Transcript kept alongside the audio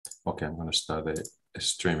Okay, I'm going to start a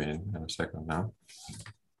streaming in a second now.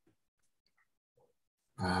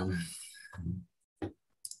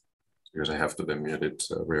 Because I have to be muted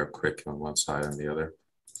real quick on one side and the other.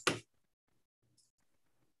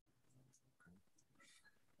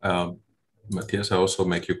 Matthias, I also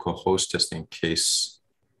make you co-host just in case.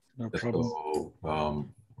 No problem. So, oh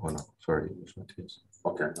no, sorry, it was Matthias.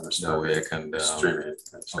 Okay, I'm gonna start. That way I can stream it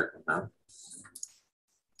in a second now.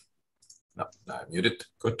 No, I'm muted.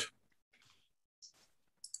 Good.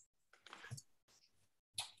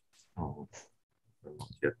 Oh, not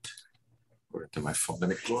yet. Go to my phone. Let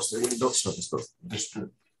me close the window so it's not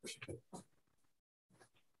disturbed.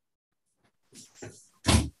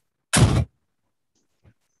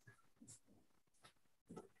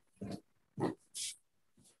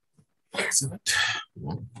 Excellent.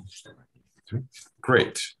 1, 2, 3.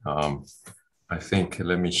 Great. I think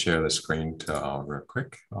let me share the screen real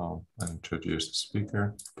quick. I'll introduce the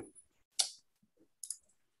speaker.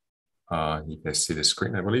 You guys see the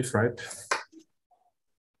screen, I believe, right?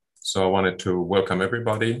 So I wanted to welcome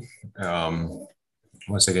everybody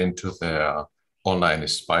once again to the online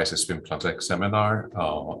SPICE-SPIN+X seminar.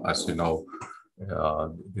 As you know,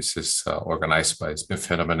 this is organized by SPIN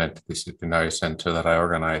Phenomenon Disciplinary Center that I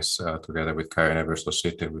organize together with Karin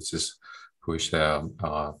Eversosite, who is a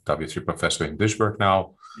W3 professor in Duisburg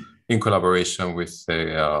now, in collaboration with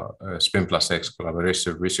the SPIN+X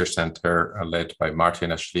Collaborative Research Center led by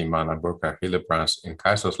Martina Schliemann and Burkhard Hillebrands in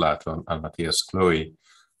Kaiserslautern and Matthias Chloe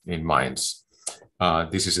in Mainz.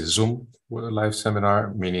 This is a Zoom live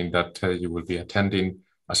seminar, meaning that you will be attending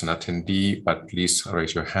as an attendee, but please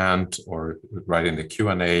raise your hand or write in the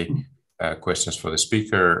Q&A questions for the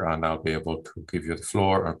speaker, and I'll be able to give you the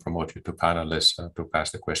floor and promote you to panelists to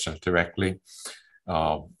pass the questions directly.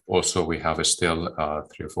 Also, we have still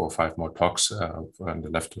 3 or 4 or 5 more talks on the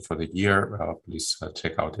left for the year. Please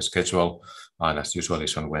check out the schedule, and as usual,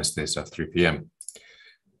 it's on Wednesdays at 3 p.m.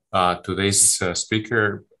 Today's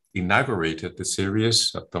speaker inaugurated the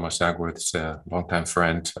series. Tomas Jungwirth is a longtime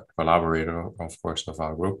friend, collaborator, of course, of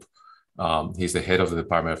our group. He's the head of the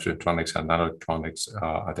Department of Electronics and Nanoelectronics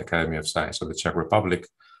at the Academy of Science of the Czech Republic,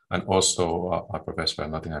 and also a professor at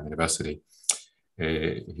Nottingham University.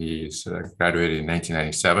 He's graduated in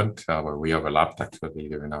 1997, where we overlapped actually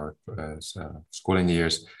during our schooling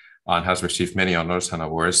years, and has received many honors and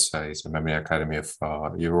awards. He's a member of the Academy of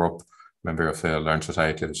Europe, member of the Learned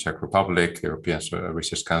Society of the Czech Republic, European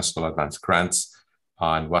Research Council Advanced Grants,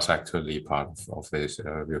 and was actually part of this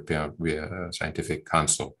European Scientific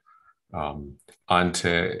Council. In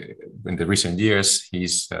the recent years,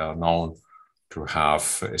 he's known to have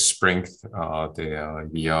springed the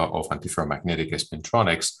idea of antiferromagnetic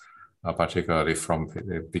spintronics, particularly from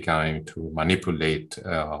beginning to manipulate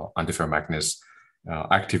antiferromagnets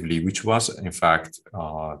actively, which was in fact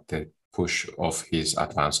the push of his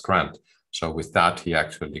advanced grant. So with that, he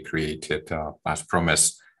actually created, as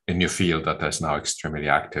promised, a new field that is now extremely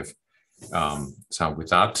active. So with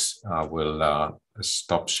that, I will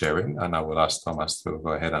stop sharing, and I will ask Tomas to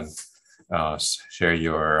go ahead and share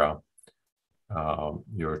your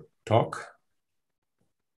talk.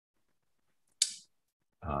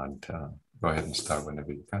 And go ahead and start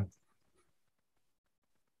whenever you can.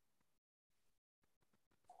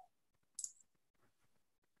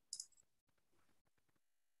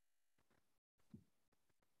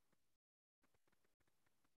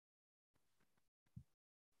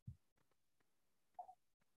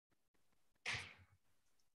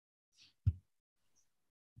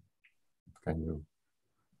 Can you?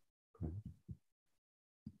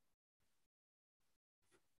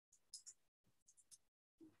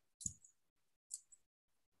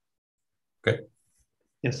 Okay.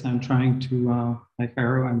 Yes, I'm trying to, like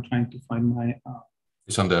arrow, I'm trying to find my...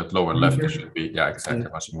 It's on the lower left, it should be, yeah, exactly.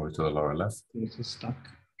 Once you move to the lower left. It's stuck.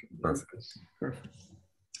 Perfect. Perfect.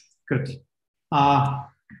 Good.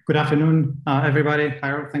 Good afternoon, everybody.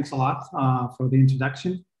 Harold, thanks a lot for the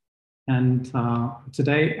introduction. And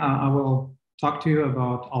today I will talk to you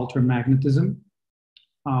about altermagnetism,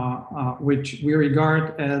 which we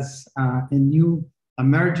regard as a new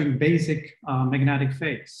emerging basic magnetic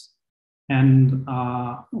phase. And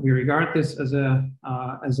we regard this as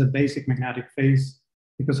a basic magnetic phase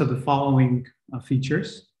because of the following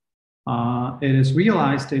features. It is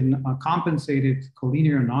realized in compensated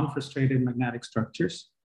collinear non-frustrated magnetic structures.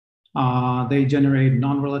 They generate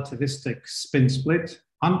non-relativistic spin-split,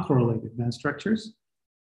 uncorrelated band structures,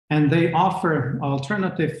 and they offer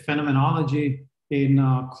alternative phenomenology in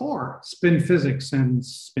core spin physics and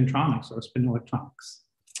spintronics or spin electronics.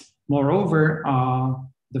 Moreover,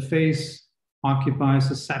 the phase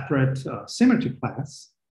occupies a separate symmetry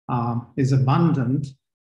class, is abundant,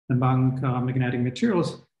 among magnetic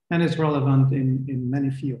materials and is relevant in many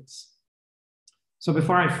fields. So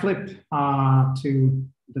before I flip to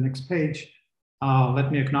the next page,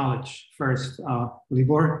 let me acknowledge first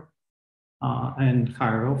Libor and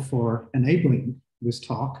Jairo for enabling this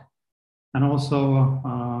talk. And also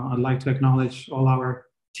I'd like to acknowledge all our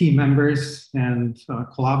team members and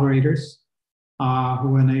collaborators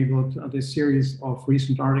who enabled this series of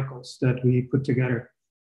recent articles that we put together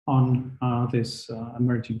on this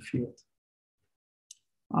emerging field.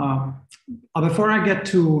 Before I get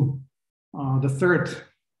to the third,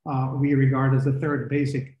 we regard as the third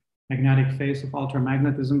basic magnetic phase of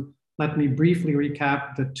altermagnetism, let me briefly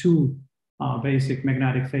recap the two basic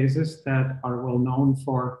magnetic phases that are well known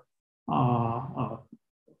for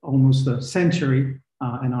almost a century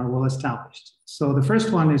and are well established. So the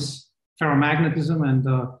first one is ferromagnetism, and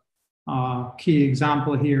the key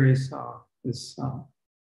example here is this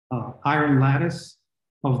iron lattice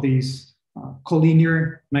of these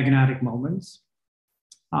collinear magnetic moments.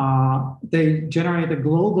 They generate a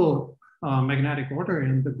global magnetic order,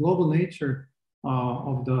 and the global nature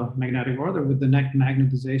of the magnetic order with the net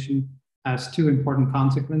magnetization has two important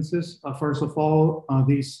consequences. First of all,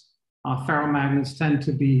 these ferromagnets tend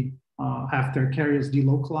to be have their carriers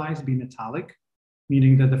delocalized, be metallic,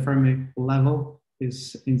 meaning that the Fermi level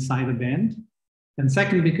is inside a band. And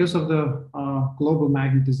second, because of the global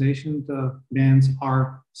magnetization, the bands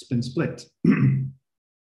are spin split.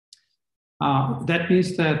 That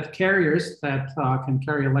means that carriers that can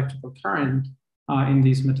carry electrical current in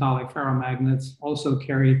these metallic ferromagnets also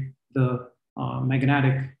carry the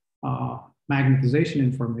magnetic magnetization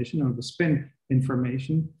information, or the spin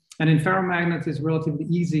information. And in ferromagnets, it's relatively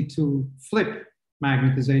easy to flip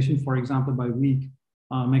magnetization, for example, by weak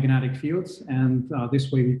magnetic fields. And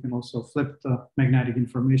this way we can also flip the magnetic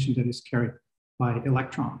information that is carried by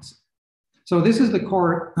electrons. So this is the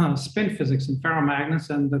core spin physics in ferromagnets,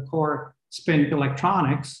 and the core spin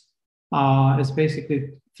electronics is basically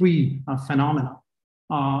three phenomena.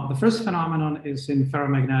 The first phenomenon is in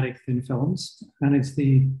ferromagnetic thin films, and it's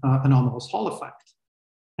the anomalous Hall effect.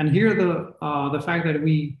 And here the fact that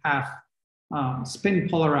we have spin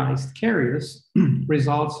polarized carriers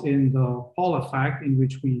results in the Hall effect, in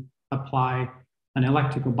which we apply an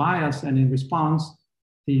electrical bias, and in response,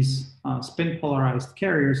 these spin polarized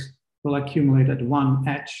carriers will accumulate at one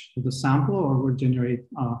edge of the sample, or will generate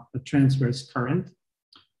a transverse current.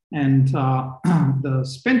 And the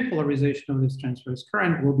spin polarization of this transverse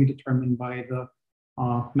current will be determined by the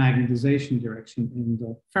magnetization direction in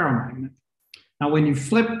the ferromagnet. Now, when you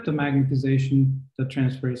flip the magnetization, the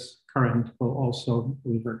transverse current will also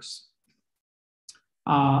reverse.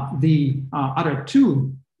 The other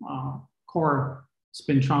two core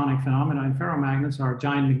spintronic phenomena in ferromagnets are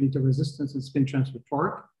giant magnetoresistance and spin transfer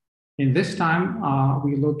torque. In this time,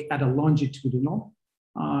 we look at a longitudinal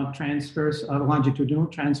longitudinal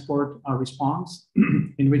transport response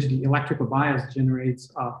in which the electrical bias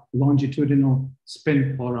generates a longitudinal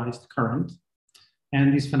spin polarized current.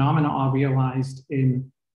 And these phenomena are realized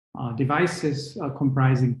in devices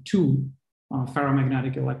comprising two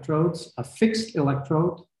ferromagnetic electrodes, a fixed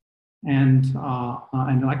electrode, and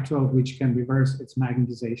an electrode which can reverse its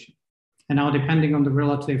magnetization. And now, depending on the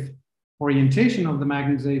relative orientation of the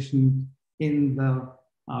magnetization in the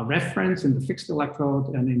reference, in the fixed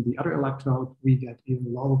electrode, and in the other electrode, we get either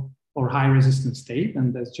low or high resistance state,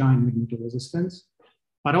 and there's giant magnetoresistance.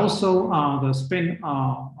 But also the spin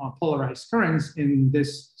polarized currents in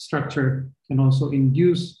this structure can also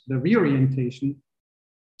induce the reorientation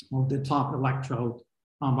of the top electrode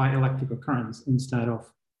by electrical currents instead of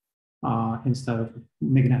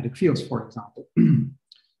magnetic fields, for example.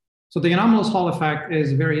 So the anomalous Hall effect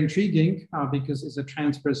is very intriguing because it's a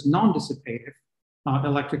transverse non-dissipative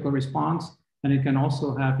electrical response, and it can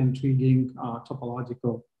also have intriguing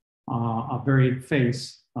topological varied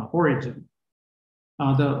phase origin.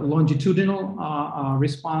 The longitudinal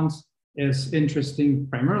response is interesting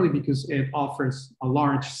primarily because it offers a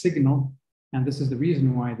large signal, and this is the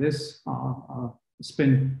reason why this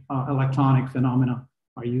spin electronic phenomena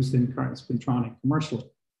are used in current spintronic commercial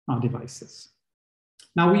devices.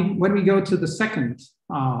 Now, when we go to the second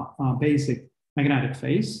basic magnetic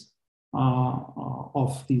phase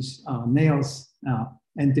of these Nails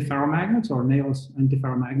antiferromagnets, or Nails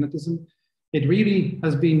antiferromagnetism, it really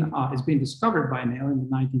has been it's been discovered by Nail in the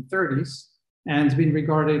 1930s, and it's been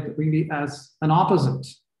regarded really as an opposite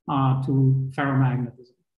to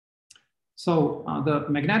ferromagnetism. So the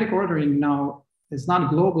magnetic ordering now is not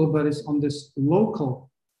global, but it's on this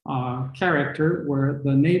local character where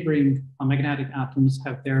the neighboring magnetic atoms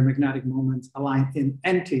have their magnetic moments aligned in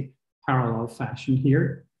anti-parallel fashion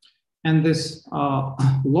here. And this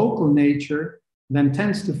local nature then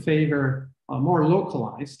tends to favor more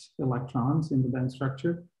localized electrons in the band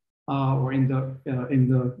structure or in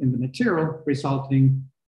the material, resulting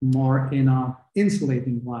more in a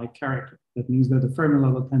insulating-like character. That means that the Fermi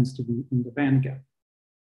level tends to be in the band gap.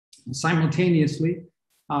 Simultaneously,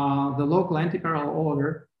 the local antiparallel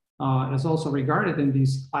order is also regarded in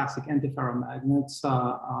these classic antiferromagnets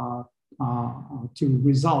to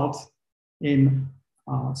result in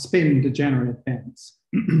spin degenerate bands.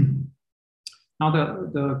 Now,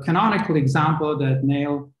 the canonical example that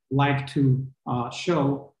Neil liked to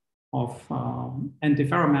show of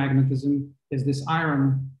antiferromagnetism is this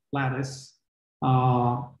iron lattice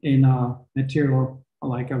in a material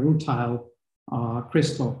like a rutile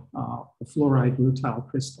crystal, a fluoride rutile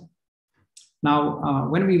crystal. Now,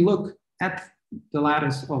 when we look at the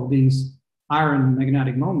lattice of these iron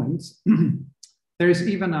magnetic moments, there is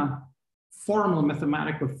even a formal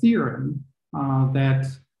mathematical theorem that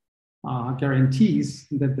guarantees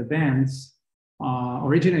that the bands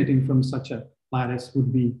originating from such a lattice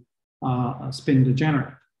would be spin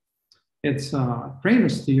degenerate. It's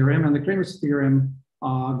Kramer's theorem, and the Kramer's theorem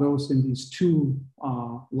goes in these two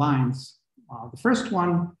lines. The first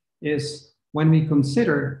one is when we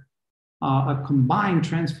consider a combined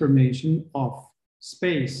transformation of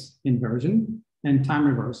space inversion and time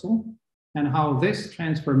reversal, and how this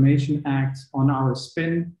transformation acts on our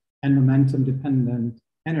spin and momentum dependent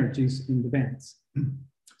energies in the bands.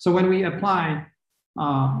 So when we apply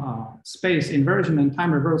space inversion and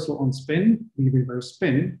time reversal on spin, we reverse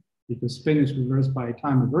spin, because spin is reversed by a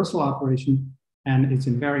time reversal operation and it's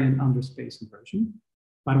invariant under space inversion.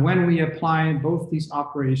 But when we apply both these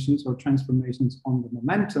operations or transformations on the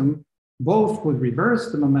momentum, both would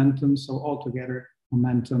reverse the momentum, so altogether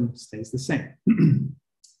momentum stays the same.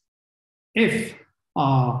 If,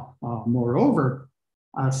 moreover,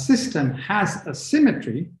 a system has a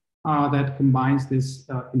symmetry that combines this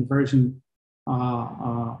inversion,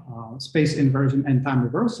 space inversion and time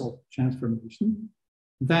reversal transformation,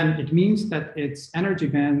 then it means that its energy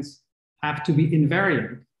bands have to be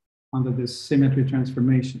invariant under this symmetry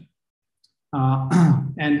transformation.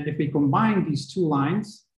 And if we combine these two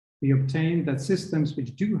lines, we obtain that systems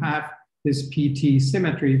which do have this PT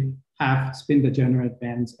symmetry have spin degenerate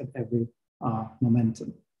bands at every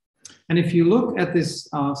momentum. And if you look at this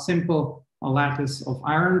simple lattice of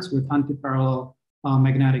irons with antiparallel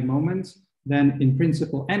magnetic moments, then in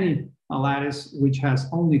principle, any lattice which has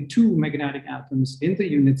only two magnetic atoms in the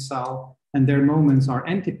unit cell and their moments are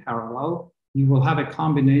antiparallel, you will have a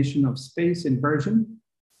combination of space inversion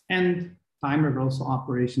and time reversal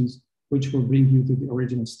operations, which will bring you to the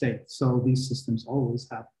original state. So these systems always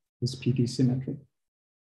have this PT symmetry.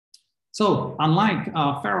 So unlike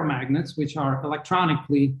ferromagnets, which are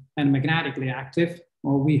electronically and magnetically active,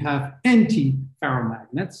 well, we have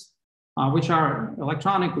anti-ferromagnets, which are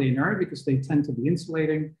electronically inert because they tend to be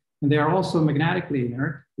insulating, and they are also magnetically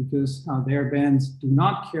inert because their bands do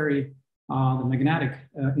not carry the magnetic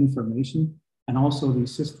information, and also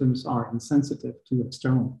these systems are insensitive to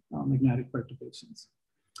external magnetic perturbations.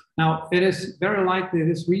 Now, it is very likely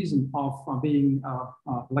this reason of being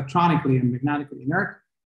electronically and magnetically inert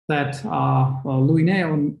that Louis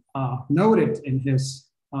Néel noted in his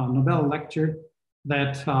Nobel lecture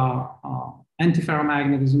that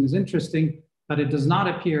antiferromagnetism is interesting, but it does not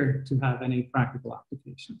appear to have any practical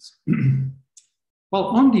applications. Well,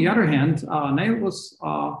 on the other hand, Néel was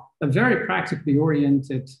a very practically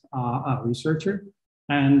oriented researcher,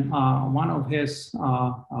 and one of his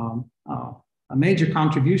major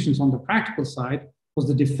contributions on the practical side was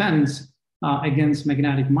the defense against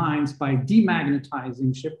magnetic mines by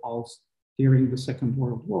demagnetizing ship hulls during the Second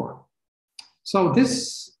World War. So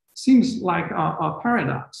this seems like a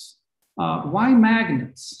paradox. Why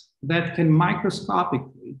magnets that can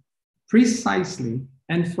microscopically, precisely,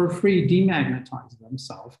 and for free demagnetize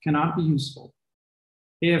themselves cannot be useful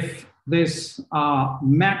if this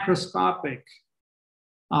macroscopic,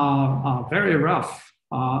 very rough,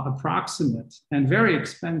 approximate and very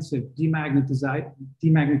expensive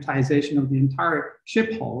demagnetization of the entire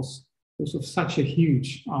ship hulls was of such a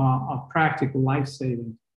huge practical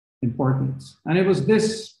life-saving importance. And it was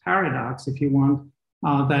this paradox, if you want,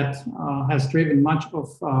 that has driven much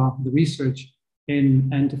of the research in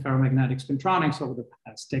antiferromagnetic spintronics over the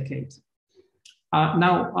past decade.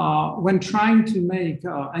 Now, when trying to make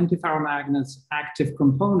antiferromagnets active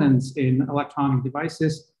components in electronic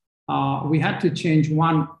devices, we had to change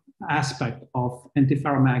one aspect of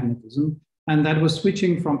antiferromagnetism, and that was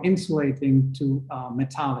switching from insulating to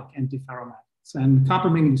metallic antiferromagnets. And copper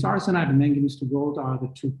manganese arsenide and manganese to gold are the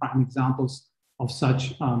two prime examples of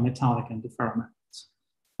such metallic antiferromagnets.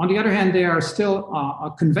 On the other hand, they are still a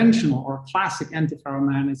conventional or classic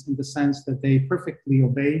antiferromagnets in the sense that they perfectly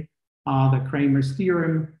obey the Kramer's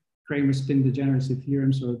theorem, Kramer's spin degeneracy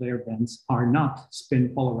theorem, so their bands are not spin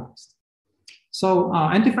polarized. So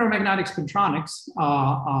antiferromagnetic spintronics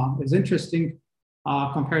is interesting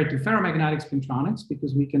compared to ferromagnetic spintronics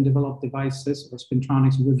because we can develop devices or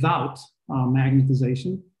spintronics without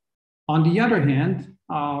magnetization. On the other hand,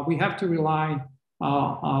 we have to rely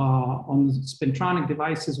on spintronic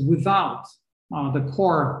devices without the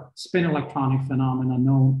core spin electronic phenomena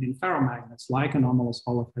known in ferromagnets, like anomalous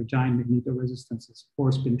Holophite giant magnetoresistances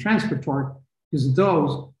or spin transfer torque, because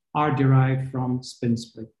those are derived from spin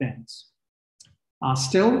split bands.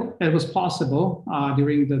 Still, it was possible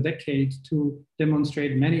during the decade to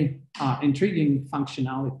demonstrate many intriguing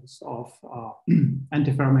functionalities of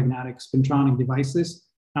antiferromagnetic spintronic devices.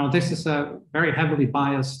 Now, this is a very heavily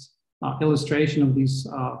biased illustration of these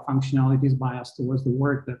functionalities biased towards the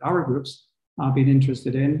work that our groups have been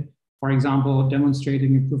interested in. For example,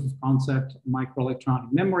 demonstrating a proof of concept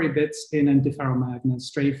microelectronic memory bits in antiferromagnets,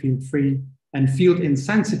 stray field free and field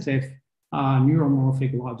insensitive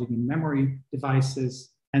neuromorphic logic and memory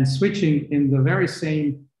devices, and switching in the very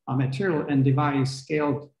same material and device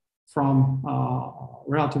scaled from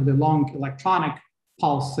relatively long electronic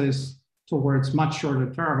pulses towards much shorter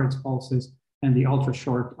terahertz pulses and the ultra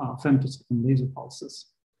short femtosecond laser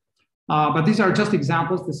pulses. But these are just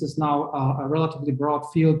examples. This is now a relatively broad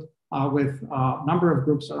field with a number of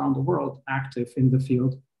groups around the world active in the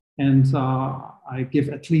field. And I give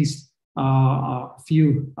at least a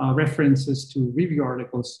few references to review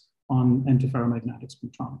articles on antiferromagnetic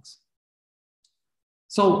spintronics.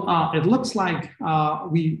 So it looks like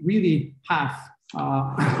we really have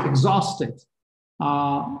exhausted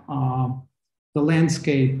the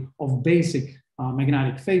landscape of basic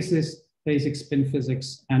magnetic phases, basic spin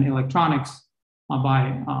physics, and electronics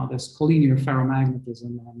by this collinear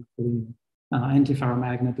ferromagnetism and collinear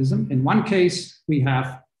antiferromagnetism. In one case, we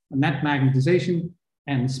have a net magnetization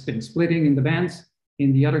and spin splitting in the bands.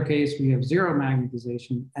 In the other case, we have zero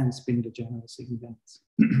magnetization and spin degeneracy in bands.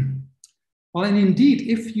 Well, and indeed,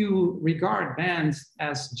 if you regard bands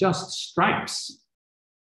as just stripes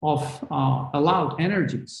of allowed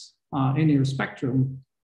energies in your spectrum,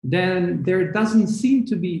 then there doesn't seem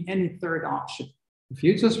to be any third option. If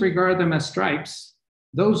you just regard them as stripes,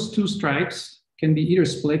 those two stripes can be either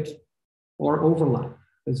split or overlap.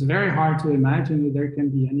 It's very hard to imagine that there can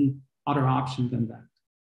be any other option than that.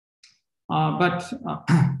 But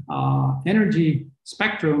energy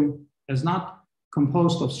spectrum is not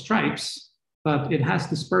composed of stripes, but it has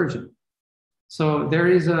dispersion. So there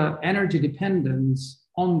is an energy dependence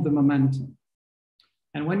on the momentum.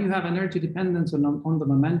 And when you have energy dependence on the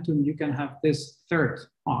momentum, you can have this third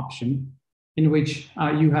option in which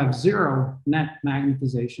you have zero net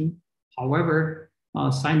magnetization. However,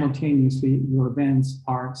 simultaneously, your bands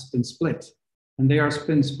are spin split. And they are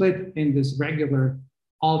spin split in this regular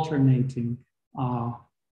alternating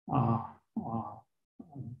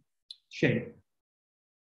shape.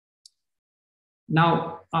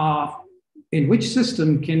 Now, in which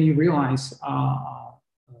system can you realize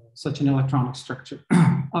such an electronic structure?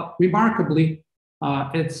 Remarkably,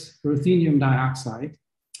 it's ruthenium dioxide.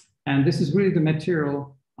 And this is really the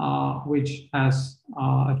material which has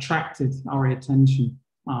attracted our attention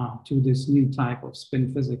to this new type of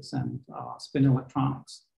spin physics and spin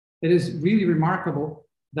electronics. It is really remarkable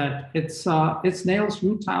that it's Snell's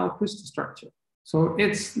rutile crystal structure. So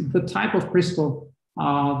it's the type of crystal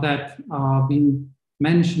that been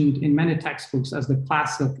mentioned in many textbooks as the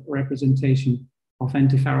classic representation of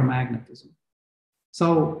antiferromagnetism.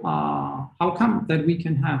 So how come that we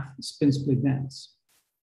can have spin split bands?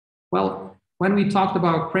 Well, when we talked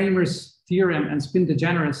about Kramer's theorem and spin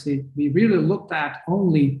degeneracy, we really looked at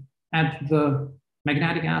only at the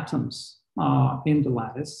magnetic atoms in the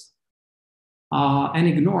lattice and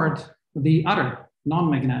ignored the other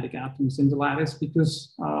non-magnetic atoms in the lattice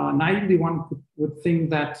because naively one would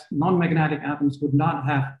think that non-magnetic atoms would not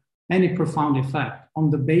have any profound effect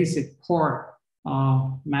on the basic core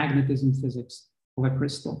magnetism physics of a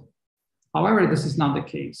crystal. However, this is not the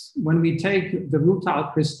case. When we take the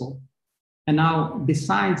rutile crystal, and now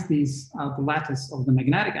besides these, the lattice of the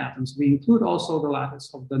magnetic atoms, we include also the lattice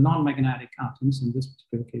of the non-magnetic atoms, in this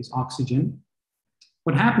particular case, oxygen.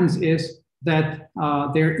 What happens is that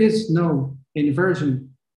there is no inversion,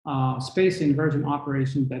 space inversion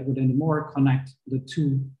operation that would anymore connect the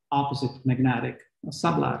two opposite magnetic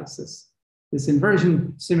sublattices. This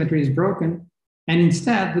inversion symmetry is broken, and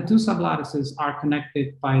instead the two sublattices are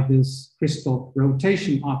connected by this crystal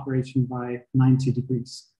rotation operation by 90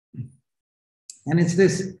 degrees. And it's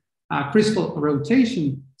this crystal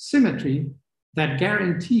rotation symmetry that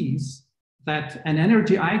guarantees that an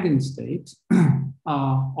energy eigenstate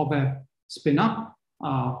of a spin-up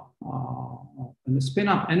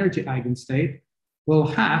energy eigenstate will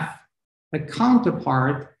have a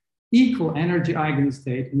counterpart equal energy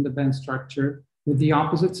eigenstate in the band structure with the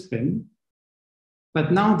opposite spin.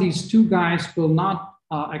 But now these two guys will not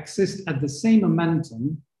exist at the same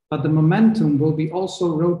momentum, but the momentum will be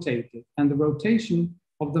also rotated, and the rotation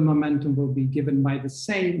of the momentum will be given by the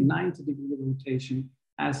same 90-degree rotation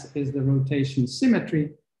as is the rotation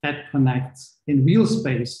symmetry that connects in real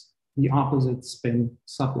space the opposite spin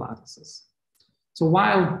sublattices. So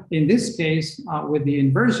while in this case, with the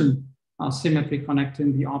inversion symmetry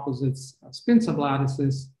connecting the opposite spin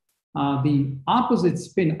sublattices, the opposite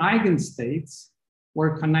spin eigenstates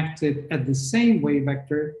were connected at the same wave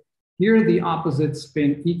vector. Here, the opposite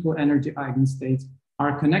spin equal energy eigenstates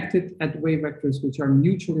are connected at wave vectors which are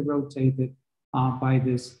mutually rotated by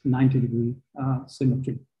this 90-degree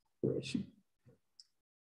symmetry operation.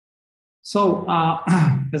 So,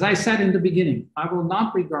 as I said in the beginning, I will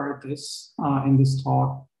not regard this in this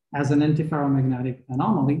talk as an antiferromagnetic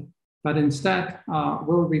anomaly, but instead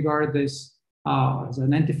will regard this as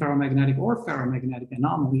an antiferromagnetic or ferromagnetic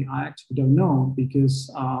anomaly. I actually don't know,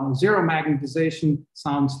 because zero magnetization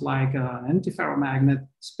sounds like an antiferromagnet,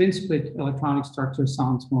 spin split electronic structure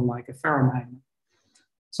sounds more like a ferromagnet.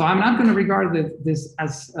 So I'm not going to regard this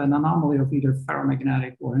as an anomaly of either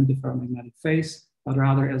ferromagnetic or antiferromagnetic phase, but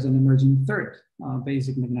rather as an emerging third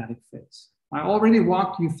basic magnetic phase. I already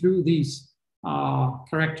walked you through these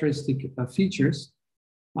characteristic features.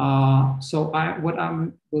 So what I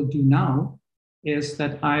will do now is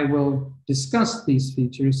that I will discuss these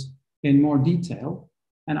features in more detail,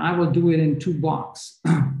 and I will do it in two blocks.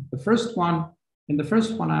 In the first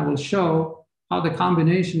one, I will show how the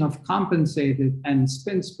combination of compensated and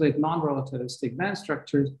spin split non-relativistic band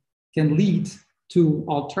structures can lead to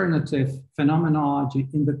alternative phenomenology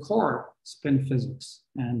in the core spin physics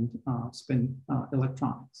and spin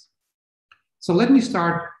electronics. So let me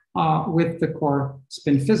start with the core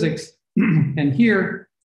spin physics. And here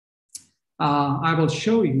I will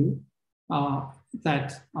show you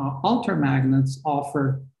that altermagnets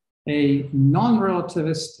offer a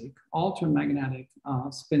non-relativistic altermagnetic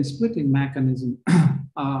spin splitting mechanism,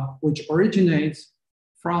 which originates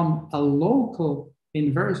from a local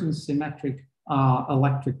inversion symmetric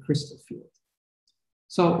electric crystal field.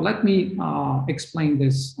 So let me explain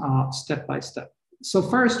this step by step. So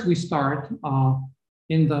first we start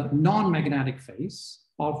in the non-magnetic phase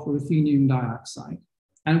of ruthenium dioxide,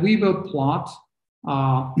 and we will plot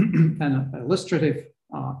an illustrative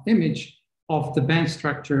image of the band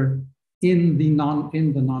structure in the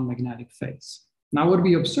non-magnetic phase. Now what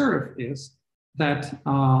we observe is that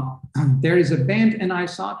there is a band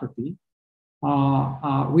anisotropy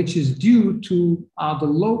which is due to the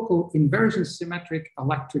local inversion symmetric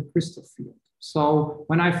electric crystal field. So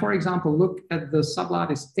when I, for example, look at the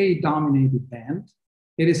sublattice A dominated band,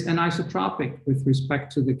 it is anisotropic with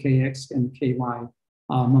respect to the Kx and Ky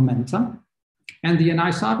momentum. And the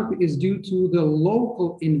anisotropy is due to the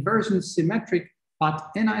local inversion symmetric but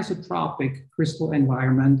anisotropic crystal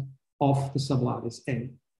environment of the sublattice A.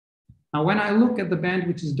 Now, when I look at the band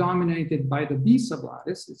which is dominated by the B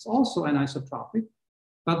sublattice, it's also anisotropic,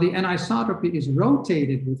 but the anisotropy is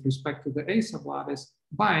rotated with respect to the A sublattice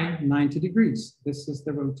by 90 degrees. This is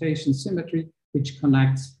the rotation symmetry which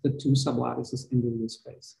connects the two sublattices in the real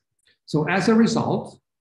space. So as a result,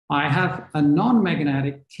 I have a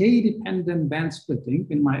non-magnetic K-dependent band splitting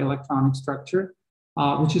in my electronic structure,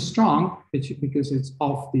 which is strong because it's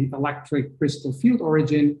of the electric crystal field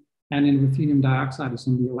origin, and in ruthenium dioxide is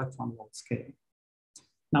on the electron volt scale.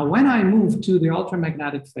 Now, when I move to the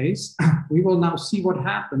altermagnetic phase, we will now see what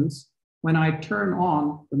happens when I turn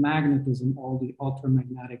on the magnetism or the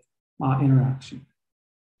altermagnetic interaction.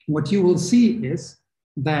 What you will see is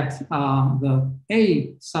that the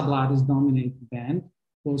A sublattice dominated band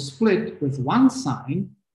will split with one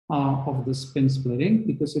sign of the spin splitting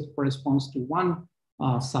because it corresponds to one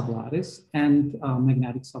sublattice and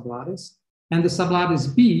magnetic sublattice. And the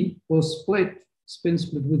sublattice B will spin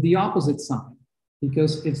split with the opposite sign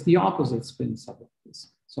because it's the opposite spin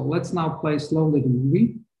sublattice. So let's now play slowly the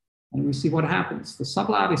movie and we see what happens. The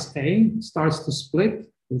sublattice A starts to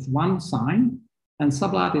split with one sign and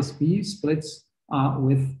sublattice B splits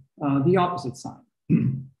with the opposite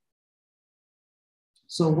sign.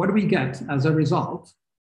 So what we get as a result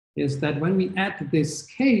is that when we add this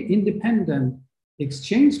K-independent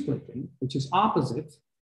exchange splitting, which is opposite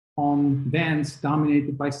on bands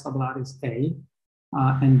dominated by sublattice A,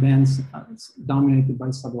 and bands dominated by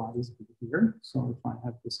sublattice here. So if I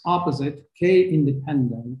have this opposite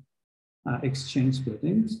K-independent exchange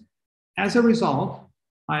splittings, as a result,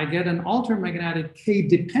 I get an altermagnetic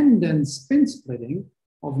K-dependent spin splitting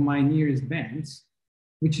of my nearest bands,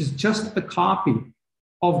 which is just a copy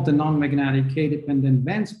of the non-magnetic K-dependent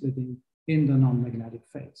band splitting in the non-magnetic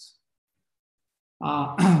phase.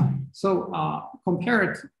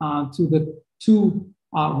 Compared to the two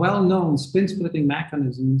well-known spin splitting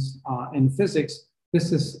mechanisms in physics,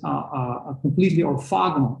 this is a completely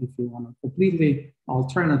orthogonal, if you want, a completely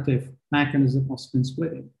alternative mechanism of spin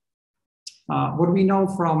splitting. What we know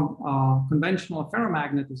from conventional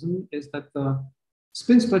ferromagnetism is that the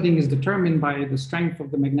spin splitting is determined by the strength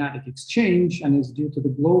of the magnetic exchange and is due to the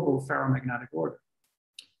global ferromagnetic order.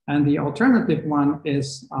 And the alternative one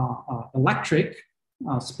is electric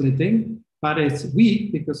splitting, but it's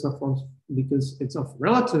weak because it's of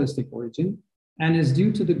relativistic origin and is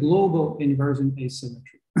due to the global inversion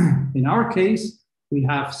asymmetry. In our case, we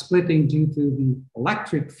have splitting due to the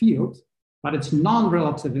electric field, but it's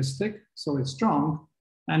non-relativistic, so it's strong,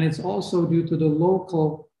 and it's also due to the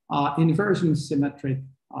local inversion symmetric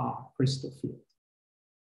crystal field.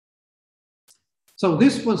 So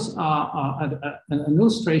this was an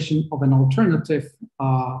illustration of an alternative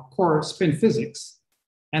core spin physics.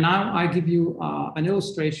 And now I give you an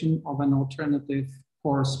illustration of an alternative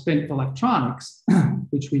core spin electronics,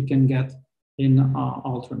 which we can get in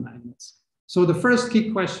altermagnets. So the first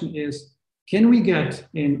key question is, can we get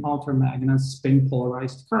in altermagnets spin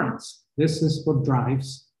polarized currents? This is what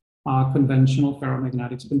drives conventional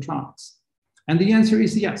ferromagnetic spintronics. And the answer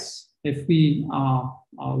is yes. If we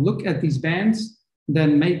look at these bands,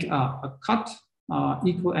 then make a cut,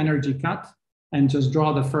 equal energy cut, and just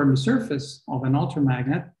draw the Fermi surface of an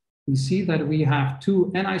altermagnet, we see that we have two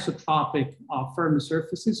anisotropic Fermi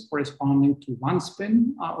surfaces corresponding to one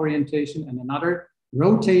spin orientation and another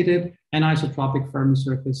rotated anisotropic Fermi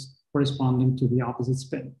surface corresponding to the opposite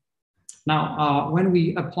spin. Now, when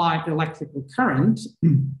we apply electrical current,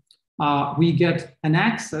 we get an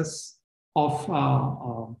axis of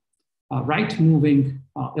right-moving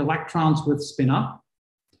electrons with spin up,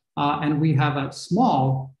 and we have a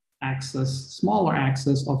smaller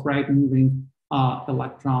axis of right-moving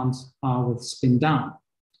electrons with spin down.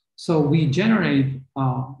 So we generate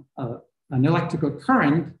an electrical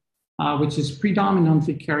current which is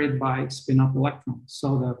predominantly carried by spin-up electrons.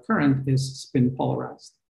 So the current is spin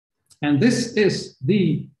polarized. And this is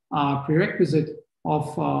the prerequisite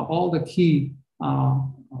of all the key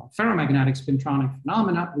ferromagnetic spintronic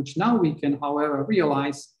phenomena, which now we can, however,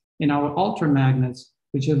 realize in our altermagnets,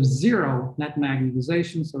 which have zero net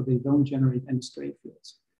magnetization, so they don't generate any stray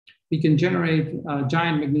fields. We can generate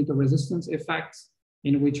giant magnetoresistance effects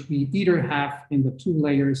in which we either have in the two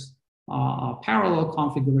layers parallel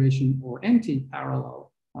configuration or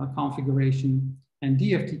anti-parallel configuration, and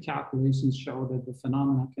DFT calculations show that the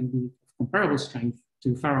phenomena can be of comparable strength to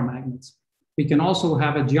ferromagnets. We can also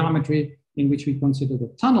have a geometry in which we consider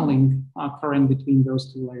the tunneling current between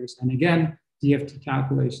those two layers. And again, DFT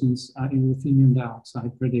calculations in ruthenium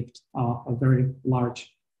dioxide predict a very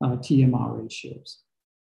large TMR ratios.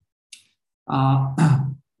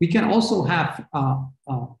 We can also have a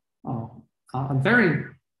very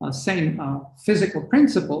same physical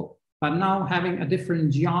principle, but now having a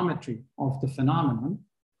different geometry of the phenomenon.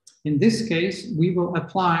 In this case, we will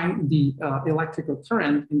apply the electrical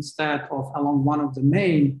current instead of along one of the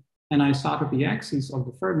main anisotropy axes of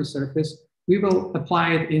the Fermi surface. We will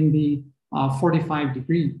apply it in the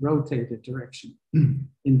 45-degree rotated direction.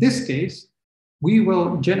 In this case, we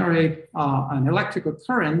will generate an electrical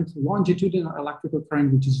current, longitudinal electrical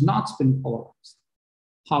current, which is not spin polarized.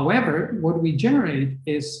 However, what we generate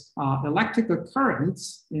is electrical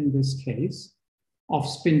currents, in this case, of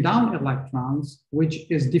spin down electrons, which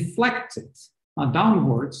is deflected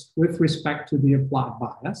downwards with respect to the applied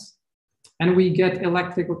bias. And we get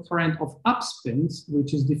electrical current of upspins,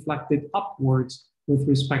 which is deflected upwards with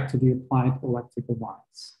respect to the applied electrical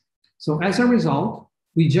bias. So as a result,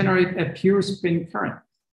 we generate a pure spin current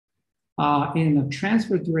in a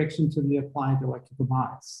transverse direction to the applied electrical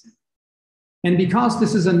bias. And because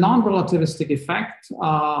this is a non-relativistic effect,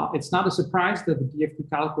 it's not a surprise that the DFT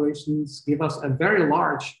calculations give us a very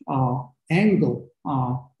large angle,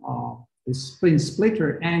 the spin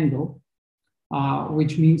splitter angle,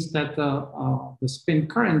 which means that the spin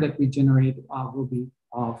current that we generate will be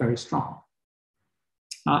very strong.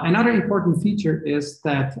 Another important feature is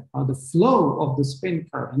that the flow of the spin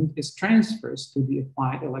current is transverse to the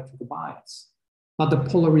applied electrical bias. But the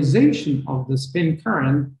polarization of the spin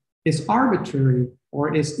current is arbitrary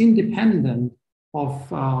or is independent of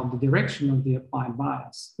the direction of the applied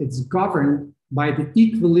bias. It's governed by the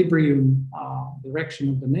equilibrium direction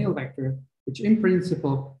of the nail vector, which in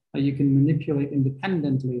principle you can manipulate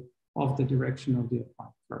independently of the direction of the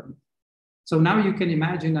applied current. So now you can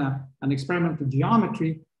imagine an experimental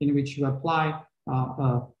geometry in which you apply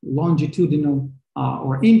a longitudinal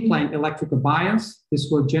or in-plane electrical bias. This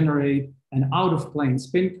will generate an out-of-plane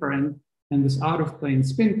spin current, and this out-of-plane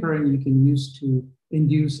spin current you can use to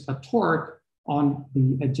induce a torque on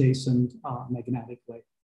the adjacent magnetic layer.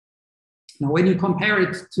 Now, when you compare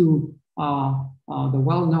it to the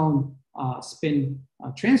well-known spin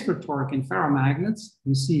transfer torque in ferromagnets,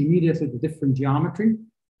 you see immediately the different geometry.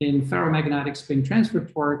 In ferromagnetic spin transfer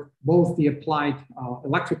torque, both the applied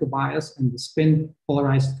electrical bias and the spin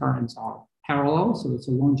polarized currents are parallel, so it's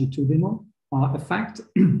a longitudinal effect,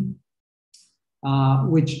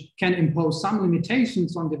 which can impose some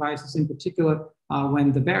limitations on devices, in particular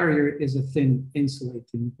when the barrier is a thin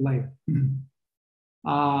insulating layer.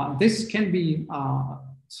 This can be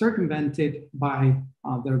circumvented by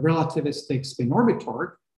the relativistic spin orbit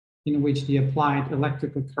torque, in which the applied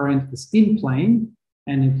electrical current is in plane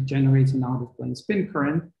and it generates an out-of-plane spin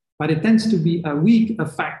current, but it tends to be a weak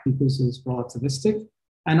effect because it's relativistic.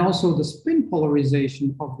 And also the spin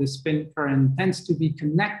polarization of the spin current tends to be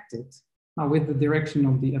connected with the direction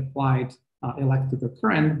of the applied electrical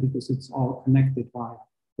current, because it's all connected by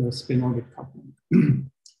the spin orbit coupling.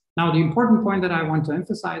 Now, the important point that I want to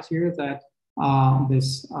emphasize here is that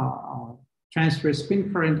this transverse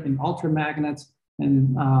spin current in altermagnets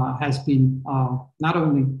and has been not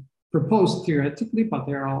only proposed theoretically, but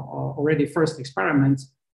there are already first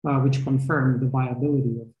experiments which confirm the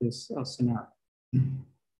viability of this scenario.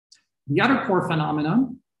 The other core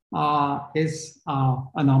phenomenon is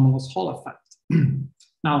anomalous Hall effect.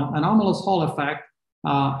 Now, anomalous Hall effect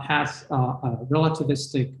has a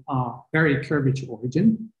relativistic very curvature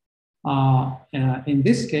origin. In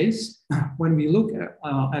this case, when we look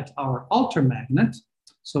at our altermagnet,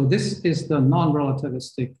 so this is the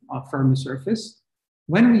non-relativistic Fermi surface.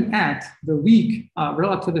 When we add the weak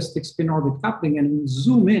relativistic spin orbit coupling and we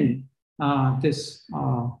zoom in this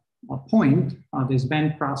point, this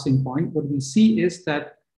band crossing point, what we see is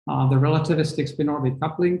that the relativistic spin orbit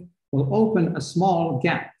coupling will open a small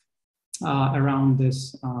gap around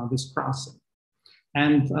this, this crossing.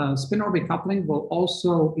 And spin orbit coupling will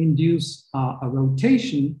also induce a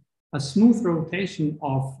rotation, a smooth rotation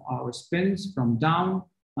of our spins from down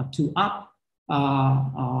to up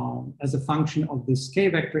as a function of this K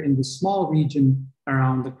vector in the small region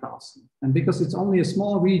around the crossing. And because it's only a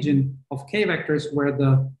small region of K vectors where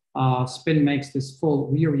the spin makes this full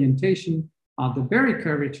reorientation, the Berry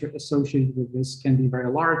curvature associated with this can be very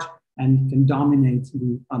large and can dominate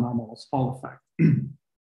the anomalous Hall effect.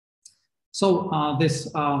 So this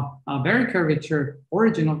Berry curvature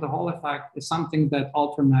origin of the Hall effect is something that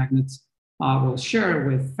altermagnets will share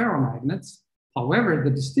with ferromagnets. However, the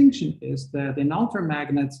distinction is that in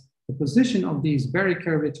altermagnets, the position of these Berry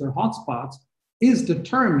curvature hotspots is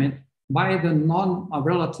determined by the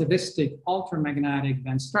non-relativistic altermagnetic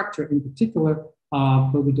band structure. In particular,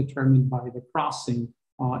 will be determined by the crossing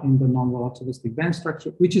in the non-relativistic band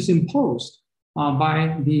structure, which is imposed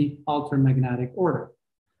by the altermagnetic order.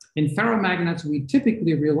 In ferromagnets, we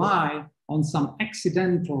typically rely on some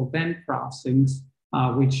accidental band crossings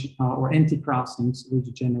or anti-crossings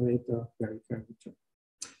which generate the Berry curvature.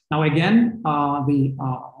 Now again, the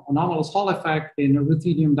anomalous Hall effect in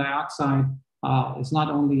ruthenium dioxide is not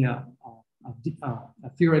only a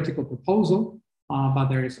theoretical proposal, but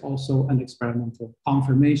there is also an experimental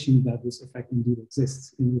confirmation that this effect indeed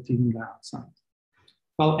exists in ruthenium dioxide.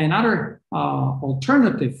 Well, another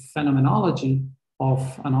alternative phenomenology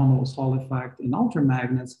of anomalous Hall effect in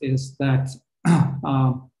altermagnets is that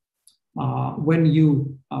when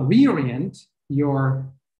you reorient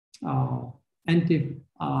your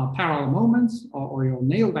anti-parallel moments or your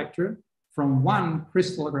nail vector from one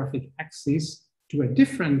crystallographic axis to a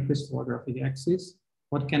different crystallographic axis,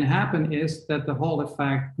 what can happen is that the Hall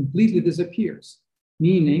effect completely disappears,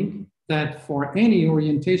 meaning that for any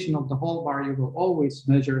orientation of the Hall bar, you will always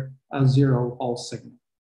measure a zero Hall signal.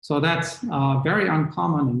 So that's very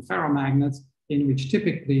uncommon in ferromagnets, in which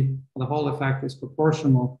typically the Hall effect is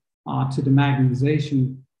proportional to the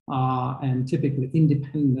magnetization and typically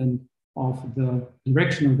independent of the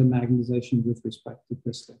direction of the magnetization with respect to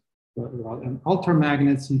crystal. In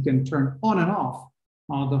altermagnets, you can turn on and off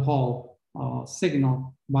the Hall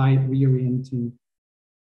signal by reorienting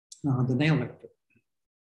the nail vector.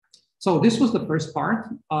 So this was the first part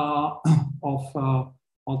of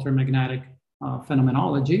altermagnetic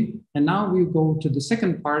phenomenology. And now we go to the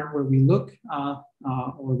second part where we look or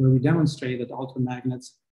where we demonstrate that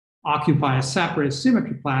altermagnets occupy a separate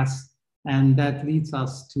symmetry class, and that leads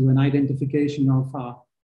us to an identification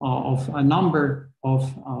of a number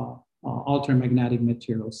of altermagnetic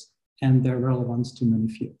materials and their relevance to many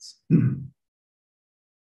fields.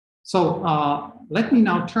 So let me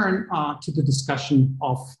now turn to the discussion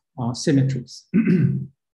of symmetries.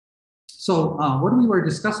 So what we were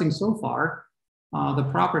discussing so far, the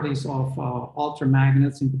properties of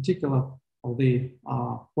altermagnets, in particular of the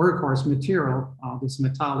workhorse material, this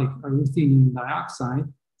metallic ruthenium dioxide,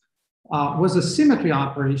 was a symmetry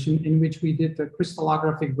operation in which we did the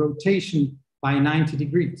crystallographic rotation by 90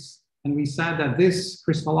 degrees. And we said that this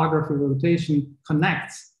crystallographic rotation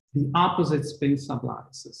connects the opposite spin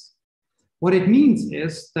sublattices. What it means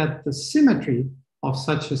is that the symmetry of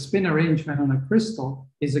such a spin arrangement on a crystal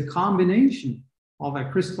is a combination of a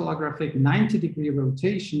crystallographic 90-degree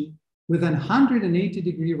rotation with a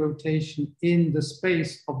 180-degree rotation in the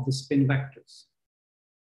space of the spin vectors.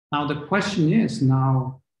 Now, the question is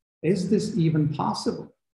now, is this even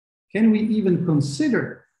possible? Can we even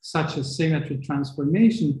consider such a symmetry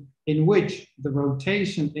transformation in which the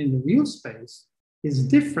rotation in the real space is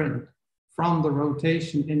different from the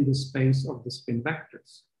rotation in the space of the spin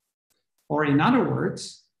vectors? Or in other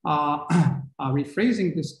words,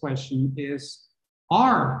 rephrasing this question is,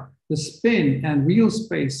 are the spin and real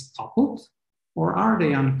space coupled or are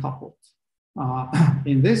they uncoupled?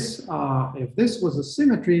 In this, if this was a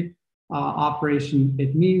symmetry operation,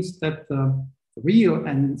 it means that the real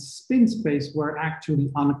and spin space were actually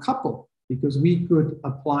uncoupled because we could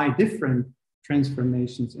apply different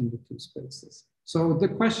transformations in the two spaces. So the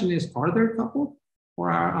question is, are they coupled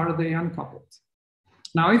or are they uncoupled?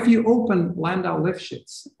 Now, if you open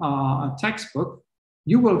Landau-Lifshitz textbook,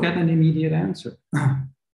 you will get an immediate answer.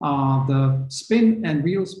 The spin and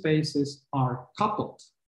real spaces are coupled.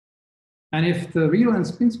 And if the real and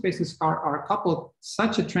spin spaces are coupled,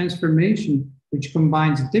 such a transformation which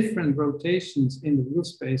combines different rotations in the real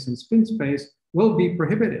space and spin space will be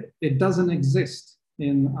prohibited. It doesn't exist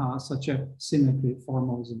in such a symmetry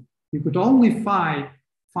formalism. You could only find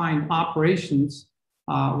operations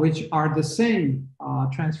which are the same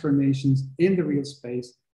transformations in the real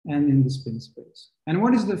space and in the spin space. And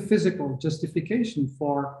what is the physical justification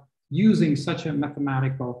for using such a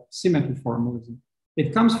mathematical symmetry formalism?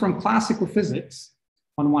 It comes from classical physics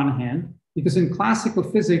on one hand, because in classical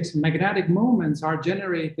physics, magnetic moments are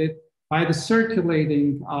generated by the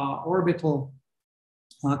circulating orbital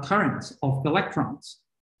currents of electrons.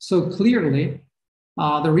 So clearly,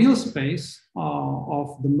 the real space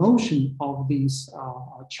of the motion of these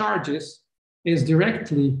charges is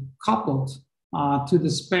directly coupled to the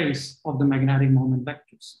space of the magnetic moment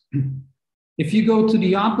vectors. If you go to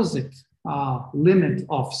the opposite limit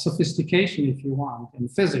of sophistication, if you want, in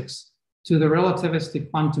physics, to the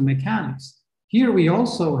relativistic quantum mechanics, here we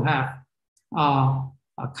also have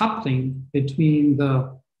a coupling between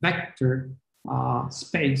the vector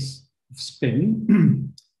space of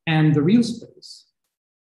spin and the real space.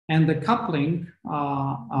 And the coupling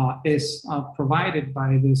is provided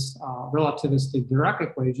by this relativistic Dirac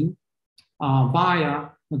equation via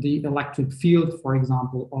the electric field, for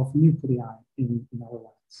example, of nuclei in our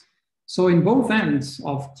labs. So in both ends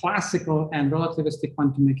of classical and relativistic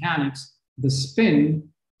quantum mechanics, the spin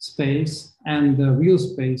space and the real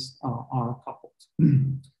space are coupled.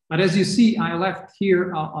 But as you see, I left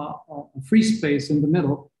here a free space in the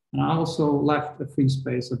middle, and I also left a free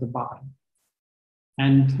space at the bottom.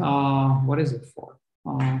 And what is it for?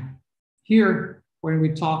 Here, when we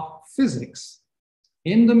talk physics,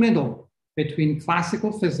 in the middle between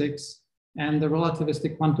classical physics and the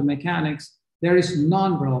relativistic quantum mechanics, there is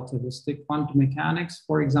non-relativistic quantum mechanics,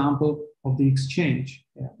 for example, of the exchange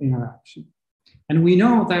interaction. And we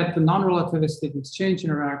know that the non-relativistic exchange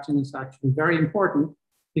interaction is actually very important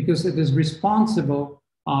because it is responsible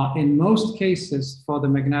in most cases for the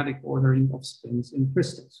magnetic ordering of spins in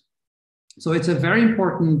crystals. So it's a very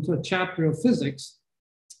important chapter of physics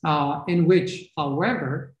in which,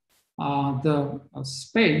 however, the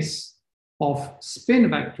space of spin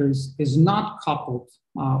vectors is not coupled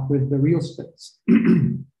with the real space.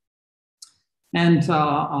 And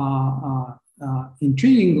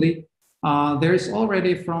intriguingly, there's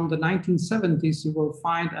already from the 1970s, you will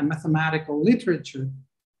find a mathematical literature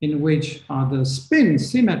in which the spin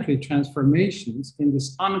symmetry transformations in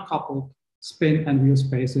this uncoupled spin and real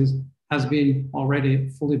spaces has been already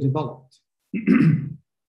fully developed.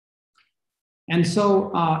 And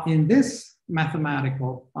so in this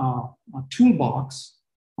mathematical toolbox,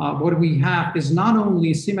 what we have is not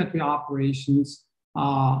only symmetry operations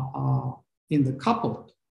in the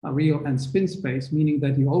coupled real and spin space, meaning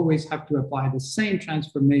that you always have to apply the same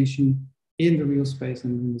transformation in the real space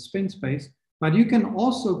and in the spin space. But you can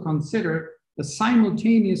also consider the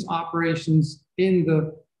simultaneous operations in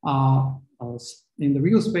the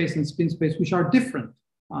real space and spin space, which are different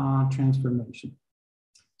transformation.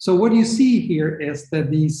 So what you see here is that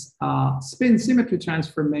these spin symmetry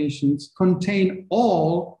transformations contain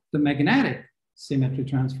all the magnetic symmetry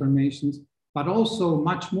transformations, but also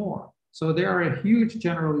much more. So they are a huge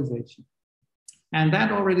generalization. And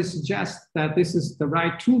that already suggests that this is the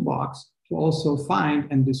right toolbox to also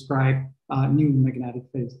find and describe new magnetic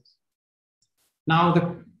phases. Now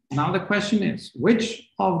the question is, which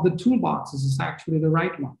of the toolboxes is actually the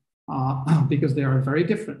right one? Because they are very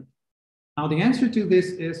different. Now the answer to this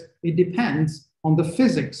is, it depends on the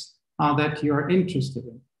physics that you're interested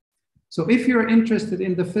in. So if you're interested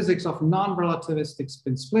in the physics of non-relativistic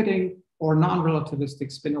spin splitting or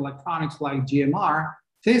non-relativistic spin electronics like GMR,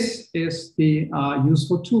 this is the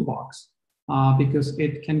useful toolbox because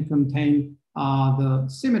it can contain the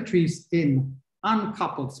symmetries in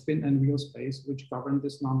uncoupled spin and real space, which govern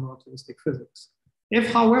this non-relativistic physics.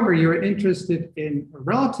 If, however, you're interested in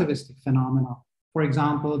relativistic phenomena, for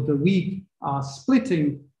example, the weak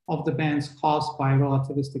splitting of the bands caused by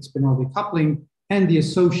relativistic spin-orbit coupling and the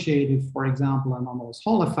associated, for example, anomalous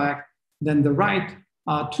Hall effect, then the right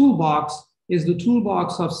toolbox is the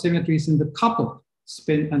toolbox of symmetries in the coupled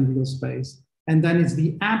spin and real space. And then it's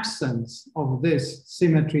the absence of this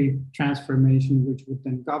symmetry transformation, which would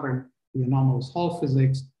then govern the anomalous Hall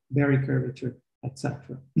physics, Berry curvature,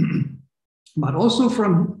 etc. But also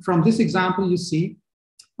from this example, you see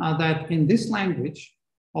that in this language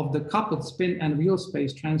of the coupled spin and real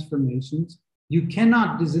space transformations, you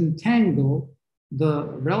cannot disentangle the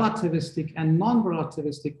relativistic and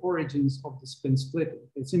non-relativistic origins of the spin splitting.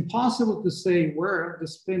 It's impossible to say where the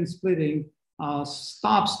spin splitting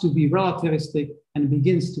stops to be relativistic and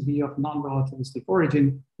begins to be of non-relativistic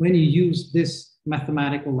origin when you use this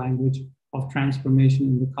mathematical language of transformation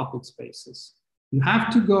in the coupled spaces. You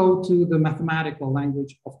have to go to the mathematical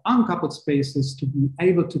language of uncoupled spaces to be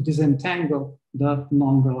able to disentangle the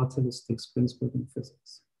non-relativistic spin splitting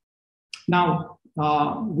physics. Now,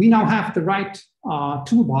 we now have the right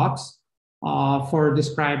toolbox for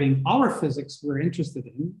describing our physics we're interested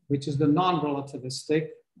in, which is the non-relativistic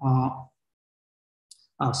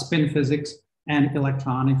spin physics and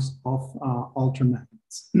electronics of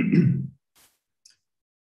altermagnets.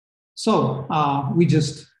 So we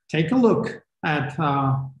just take a look at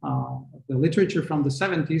the literature from the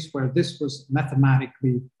 70s where this was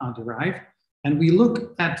mathematically derived, and we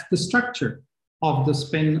look at the structure of the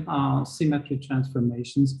spin symmetry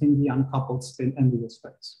transformations in the uncoupled spin and real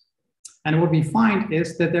space. And what we find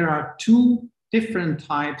is that there are two different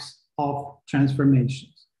types of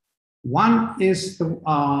transformations. One is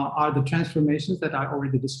are the transformations that I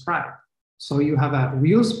already described. So you have a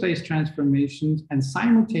real space transformations and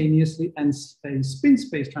simultaneously and a spin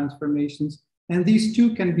space transformations, and these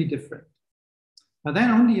two can be different. But then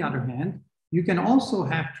on the other hand, you can also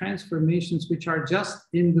have transformations which are just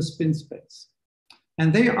in the spin space.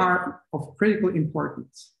 And they are of critical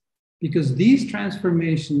importance because these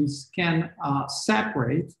transformations can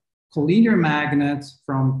separate collinear magnets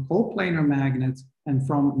from coplanar magnets and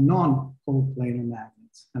from non-coplanar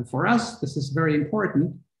magnets. And for us, this is very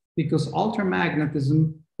important because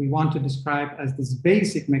altermagnetism we want to describe as this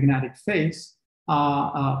basic magnetic phase,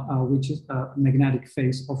 which is a magnetic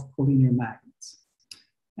phase of collinear magnets.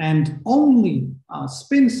 And only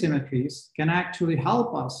spin symmetries can actually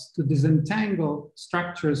help us to disentangle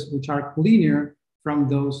structures which are collinear from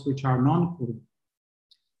those which are non-collinear.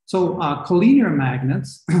 So collinear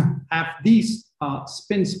magnets have these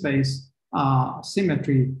spin space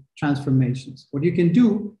symmetry transformations. What you can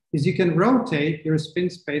do is you can rotate your spin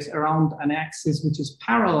space around an axis which is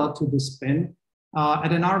parallel to the spin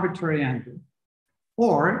at an arbitrary angle.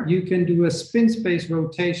 Or you can do a spin space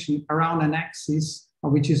rotation around an axis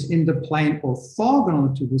which is in the plane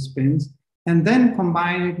orthogonal to the spins, and then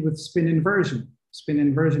combine it with spin inversion. Spin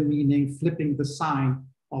inversion meaning flipping the sign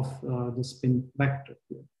of the spin vector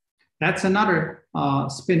here. That's another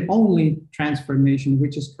spin-only transformation,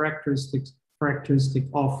 which is characteristic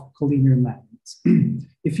of collinear magnets.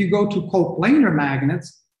 If you go to coplanar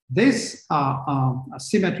magnets, this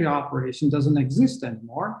symmetry operation doesn't exist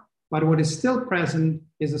anymore, but what is still present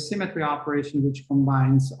is a symmetry operation which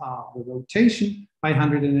combines the rotation by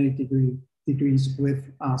 180 degrees with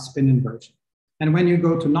spin inversion. And when you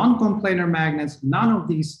go to non-coplanar magnets, none of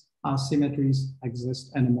these symmetries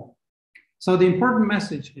exist anymore. So the important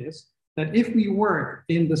message is that if we work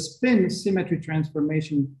in the spin symmetry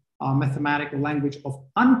transformation mathematical language of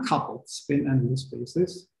uncoupled spin and wheel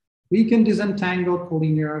spaces, we can disentangle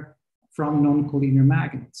collinear from non-collinear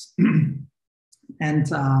magnets. And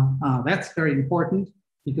that's very important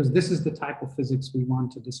because this is the type of physics we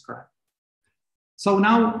want to describe. So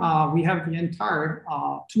now we have the entire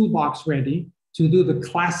toolbox ready to do the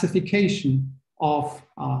classification of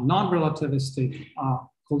non-relativistic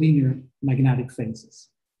collinear magnetic phases.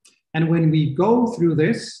 And when we go through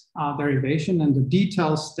this derivation, and the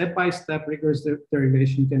detailed step-by-step rigorous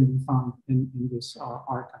derivation can be found in this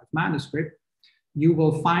archive manuscript, you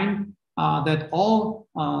will find that all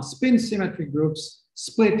spin symmetry groups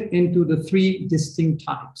split into the three distinct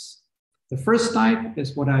types. The first type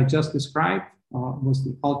is what I just described, was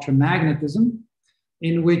the Altermagnetism,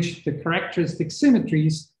 in which the characteristic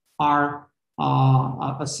symmetries are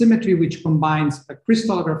a symmetry which combines a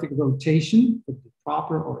crystallographic rotation, could be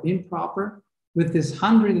proper or improper, with this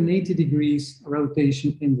 180 degrees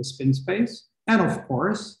rotation in the spin space, and of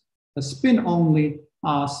course, a spin-only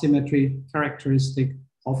symmetry characteristic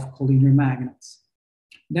of collinear magnets.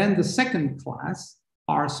 Then the second class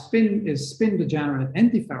is spin-degenerate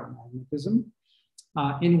antiferromagnetism,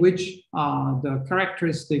 in which the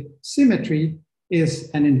characteristic symmetry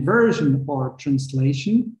is an inversion or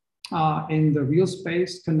translation in the real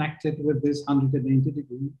space connected with this 180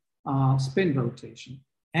 degree spin rotation.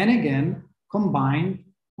 And again, combined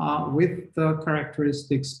with the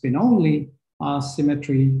characteristic spin-only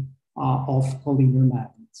symmetry of collinear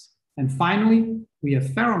magnets. And finally, we have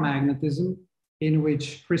ferromagnetism, in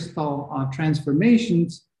which crystal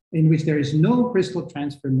transformations, in which there is no crystal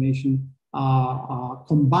transformation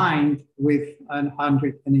combined with an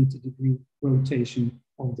 180 degree rotation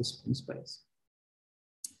of the spin space.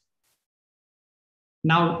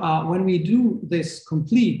 Now, when we do this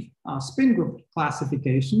complete spin group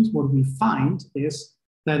classifications, what we find is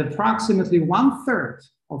that approximately 1/3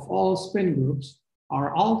 of all spin groups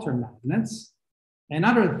are altermagnets.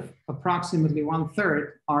 Another approximately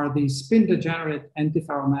 1/3 are the spin-degenerate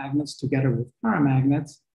antiferromagnets together with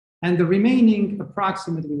paramagnets, and the remaining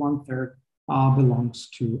approximately 1/3 belongs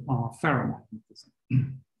to ferromagnetism.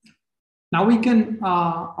 Now we can,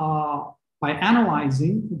 by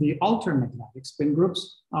analyzing the altermagnetic spin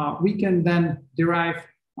groups, we can then derive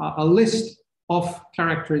a list of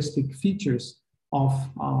characteristic features of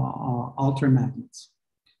altermagnets.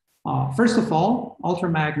 First of all,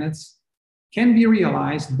 altermagnets can be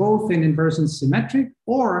realized both in inversion symmetric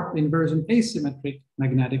or inversion asymmetric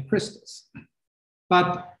magnetic crystals. But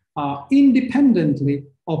independently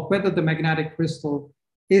of whether the magnetic crystal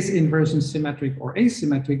is inversion symmetric or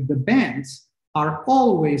asymmetric, the bands are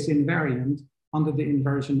always invariant under the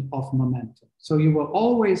inversion of momentum. So you will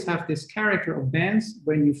always have this character of bands.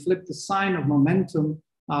 When you flip the sign of momentum,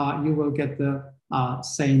 you will get the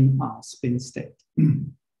same spin state.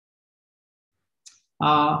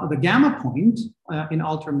 The gamma point in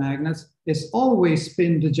altermagnets is always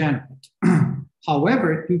spin degenerate.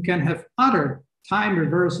 However, you can have other time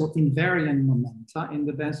reversal invariant momenta in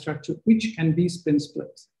the band structure, which can be spin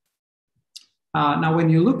split. Now, when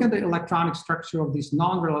you look at the electronic structure of these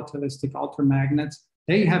non-relativistic altermagnets,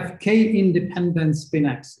 they have k-independent spin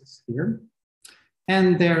axes here.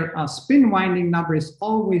 And their spin winding number is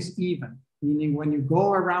always even, meaning when you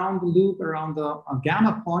go around the loop, around the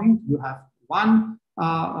gamma point, you have one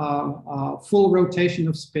full rotation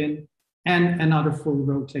of spin and another full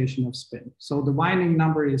rotation of spin. So the winding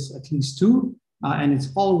number is at least 2, and it's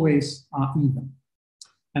always even.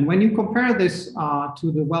 And when you compare this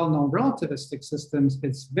to the well-known relativistic systems,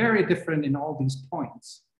 it's very different in all these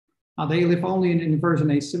points. They live only in inversion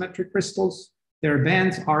asymmetric crystals. Their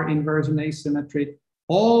bands are inversion asymmetric.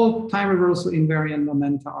 All time reversal invariant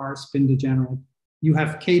momenta are spin degenerate. You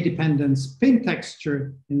have k-dependent spin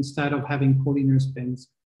texture instead of having collinear spins.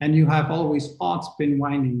 And you have always odd spin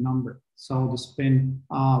winding number. So the spin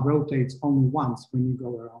rotates only once when you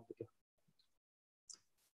go around the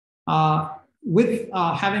gamma. With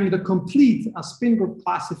having the complete spin group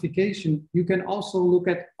classification, you can also look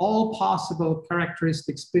at all possible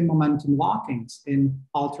characteristic spin momentum lockings in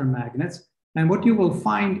altermagnets. And what you will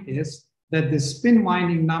find is that the spin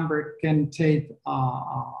winding number can be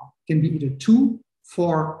either 2,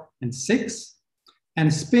 4, and 6.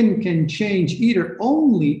 And spin can change either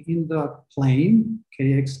only in the plane,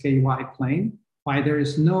 kx, ky plane, while there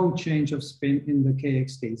is no change of spin in the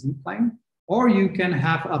kx, kz plane, or you can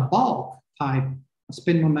have a bulk type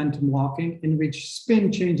spin momentum locking in which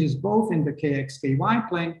spin changes both in the kx, ky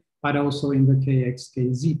plane, but also in the kx,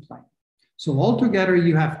 kz plane. So altogether,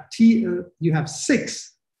 you have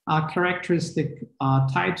 6 characteristic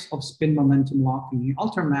types of spin momentum locking in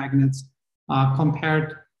altermagnets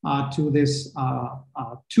compared to this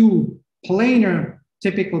two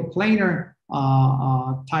typical planar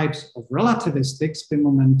types of relativistic spin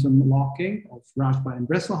momentum locking of Rajba and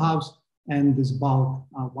Dresselhaus, and this bulk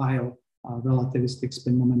Weil relativistic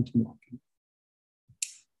spin momentum locking.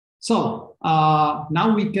 So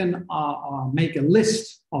now we can make a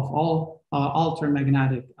list of all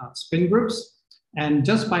altermagnetic spin groups. And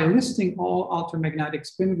just by listing all altermagnetic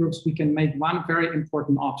spin groups, we can make one very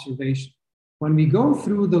important observation. When we go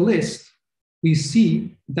through the list, we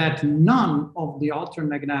see that none of the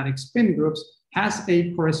altermagnetic spin groups has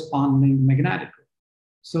a corresponding magnetic group.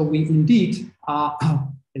 So we indeed,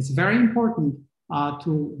 it's very important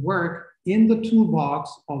to work in the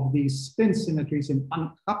toolbox of these spin symmetries in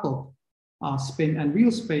uncoupled spin and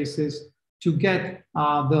real spaces to get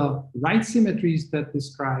the right symmetries that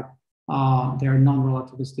describe their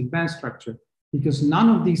non-relativistic band structure, because none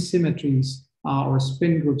of these symmetries or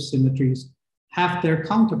spin group symmetries have their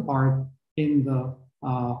counterpart in the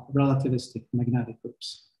relativistic magnetic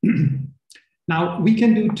groups. Now, we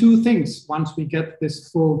can do two things once we get this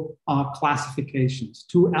full classifications,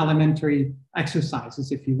 two elementary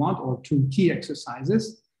exercises, if you want, or two key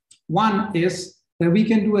exercises. One is that we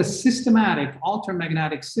can do a systematic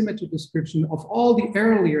altermagnetic symmetry description of all the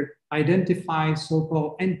earlier identified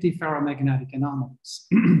so-called antiferromagnetic anomalies.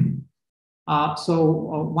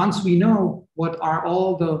 Once we know what are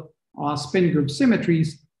all the spin group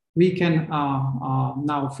symmetries, we can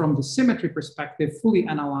now, from the symmetry perspective, fully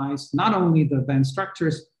analyze not only the band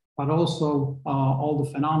structures, but also all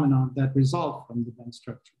the phenomena that result from the band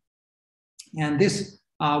structure. And this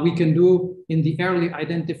we can do in the early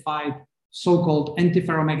identified so-called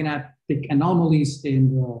antiferromagnetic anomalies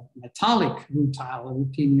in the metallic rutile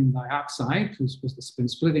ruthenium dioxide, which was the spin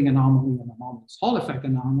splitting anomaly and anomalous Hall effect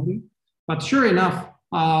anomaly. But sure enough,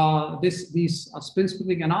 this spin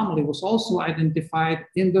splitting anomaly was also identified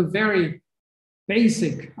in the very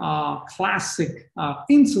basic, classic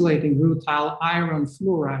insulating rutile iron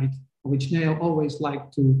fluoride, which Neil always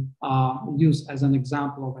liked to use as an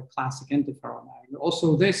example of a classic antiferromagnet.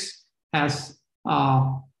 Also, this has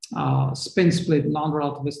spin split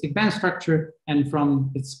non-relativistic band structure, and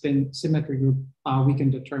from its spin symmetry group, we can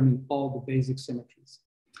determine all the basic symmetries.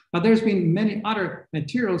 But there's been many other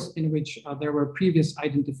materials in which there were previous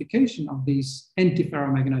identification of these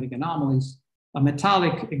antiferromagnetic anomalies, a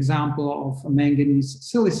metallic example of manganese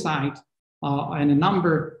silicide, and a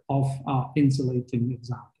number of insulating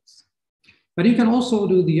examples. But you can also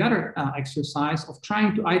do the other exercise of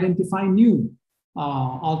trying to identify new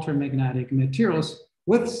altermagnetic materials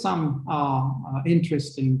with some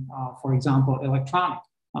interesting, for example, electronic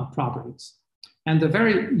properties. And the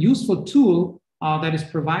very useful tool that is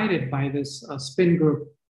provided by this spin group,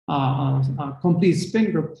 complete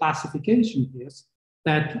spin group classification is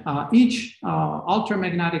that each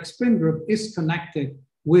altermagnetic spin group is connected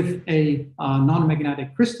with a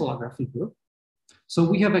non-magnetic crystallography group. So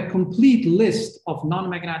we have a complete list of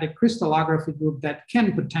non-magnetic crystallography group that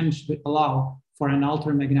can potentially allow for an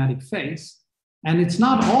altermagnetic phase. And it's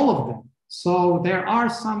not all of them. So there are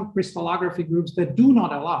some crystallography groups that do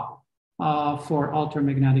not allow for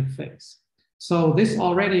altermagnetic phase. So this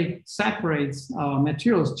already separates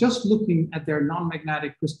materials just looking at their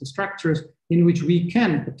non-magnetic crystal structures in which we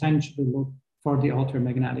can potentially look for the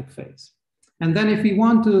altermagnetic phase. And then if we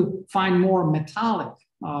want to find more metallic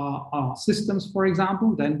systems, for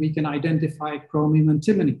example, then we can identify chromium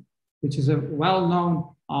antimony, which is a well-known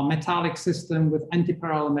metallic system with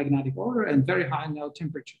antiparallel magnetic order and very high no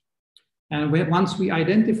temperature. And once we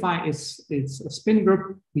identify its spin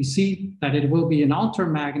group, we see that it will be an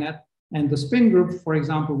altermagnet. And the spin group, for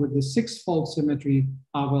example, with the six-fold symmetry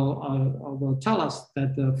will tell us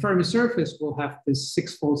that the Fermi surface will have this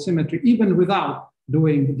six-fold symmetry even without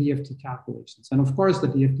doing the DFT calculations. And of course, the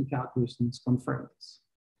DFT calculations confirm this.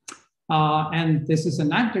 And this is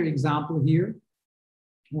another example here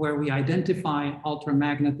where we identify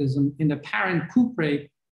altermagnetism in the parent cuprate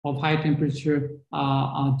of high temperature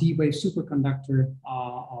D-wave superconductor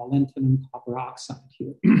lanthanum copper oxide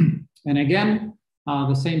here. And again,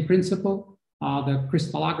 the same principle, the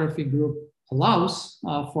crystallography group allows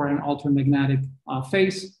for an altermagnetic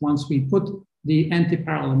phase. Once we put the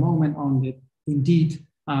antiparallel moment on it, indeed,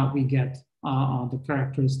 we get the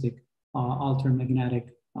characteristic altermagnetic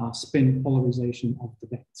spin polarization of the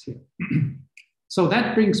bands here. So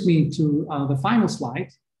that brings me to the final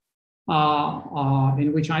slide,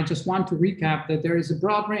 in which I just want to recap that there is a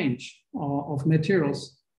broad range of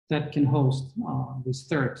materials that can host this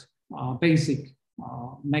third basic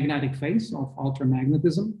magnetic phase of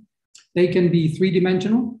altermagnetism. They can be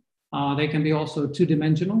three-dimensional. They can be also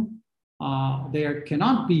two-dimensional. there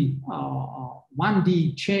cannot be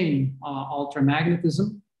 1D chain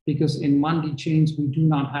altermagnetism, because in 1D chains, we do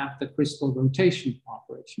not have the crystal rotation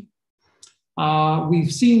operation.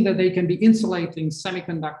 We've seen that they can be insulating,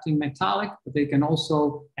 semiconducting, metallic, but they can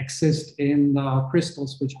also exist in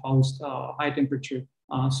crystals which host high temperature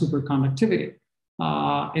superconductivity.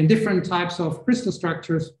 In different types of crystal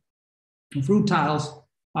structures, rutiles,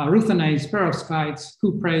 ruthenides, perovskites,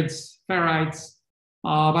 cuprates, ferrites,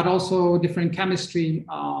 but also different chemistry,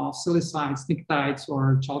 silicides, pnictides,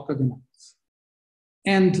 or chalcogenides.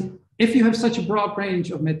 And if you have such a broad range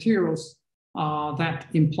of materials, that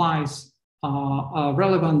implies a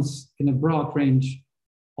relevance in a broad range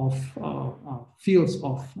of fields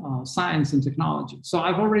of science and technology. So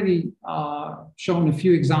I've already shown a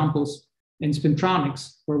few examples in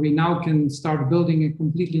spintronics, where we now can start building a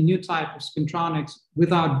completely new type of spintronics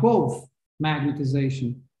without both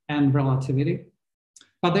magnetization and relativity.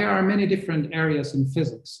 But there are many different areas in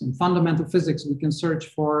physics. In fundamental physics, we can search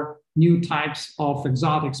for new types of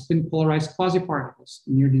exotic spin-polarized quasiparticles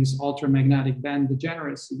near these altermagnetic band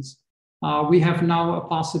degeneracies. We have now a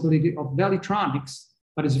possibility of velitronics,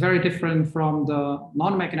 but it's very different from the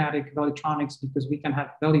non-magnetic velitronics, because we can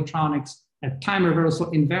have velitronics at time reversal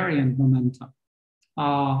invariant momentum.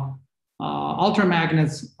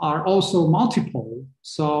 Altermagnets are also multipole,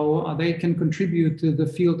 so they can contribute to the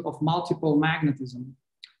field of multiple magnetism.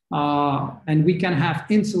 And we can have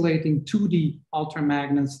insulating 2D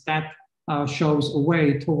altermagnets that shows a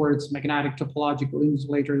way towards magnetic topological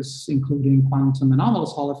insulators, including quantum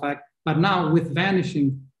anomalous Hall effect, but now with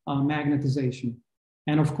vanishing magnetization.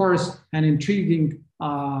 And of course, an intriguing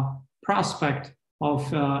prospect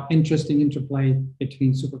of interesting interplay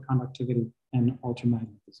between superconductivity and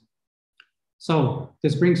altermagnetism. So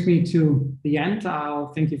this brings me to the end.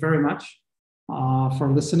 I'll thank you very much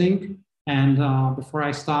for listening. And before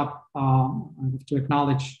I stop, I have to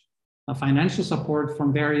acknowledge financial support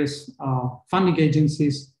from various funding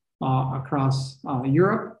agencies across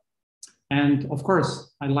Europe. And of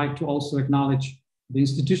course, I'd like to also acknowledge the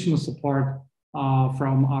institutional support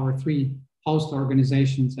from our 3 host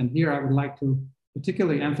organizations. And here I would like to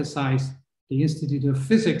particularly emphasize the Institute of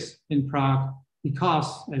Physics in Prague,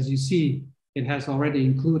 because, as you see, it has already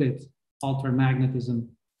included altermagnetism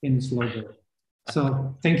in its logo.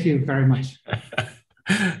 So thank you very much.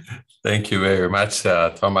 Thank you very much,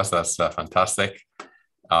 Thomas. That's fantastic.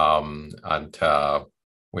 And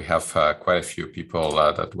we have quite a few people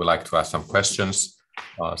that would like to ask some questions.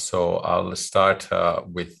 So I'll start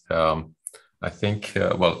with, I think,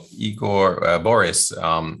 well, Igor Boris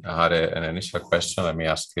had an initial question. Let me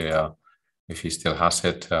ask if he still has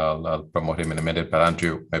it. I'll promote him in a minute, but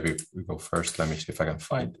Andrew, maybe we go first. Let me see if I can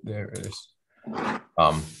find it. There it is.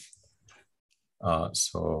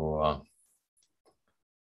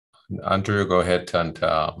 Andrew, go ahead and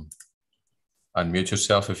unmute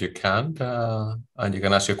yourself if you can, and you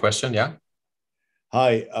can ask your question. Yeah.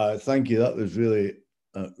 Hi, thank you. That was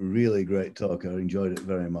really great talk. I enjoyed it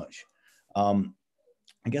very much.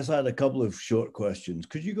 I guess I had a couple of short questions.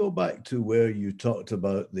 Could you go back to where you talked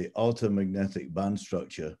about the altermagnetic band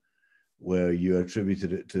structure, where you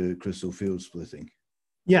attributed it to crystal field splitting?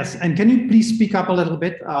 Yes, and can you please speak up a little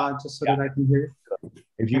bit, just so that I can hear you?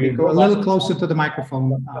 If you can go a little closer to the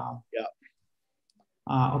microphone.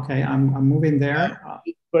 Okay, I'm moving there.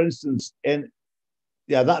 For instance,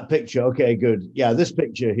 that picture, okay, good. Yeah, this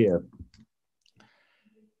picture here.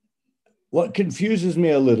 What confuses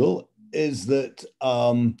me a little is that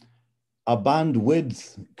a band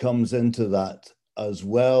width comes into that, as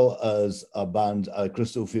well as a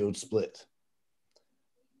crystal field split.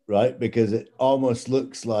 Right, because it almost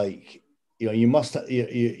looks like, you know,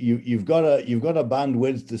 you've got a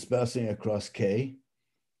bandwidth dispersing across K.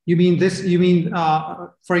 You mean this? You mean,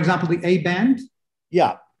 for example, the A band?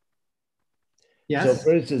 Yeah. Yes. So,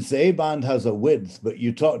 for instance, the A band has a width, but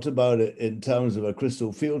you talked about it in terms of a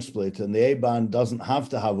crystal field split, and the A band doesn't have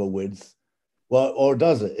to have a width. Well, or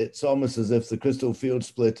does it? It's almost as if the crystal field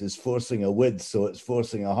split is forcing a width, so it's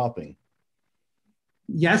forcing a hopping.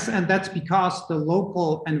 Yes, and that's because the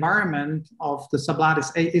local environment of the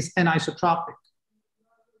sublattice A is anisotropic.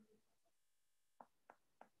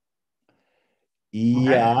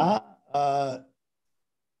 Yeah. Okay.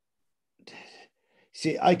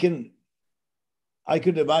 See, I could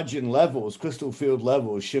imagine levels, crystal field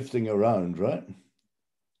levels shifting around, right?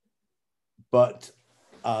 But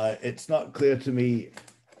it's not clear to me.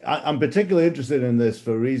 I'm particularly interested in this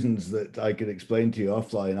for reasons that I could explain to you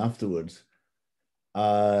offline afterwards.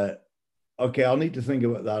 Okay, I'll need to think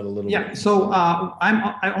about that a little bit. Yeah, so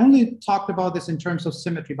I only talked about this in terms of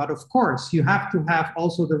symmetry, but of course you have to have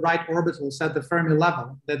also the right orbitals at the Fermi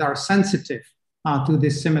level that are sensitive to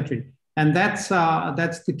this symmetry. And that's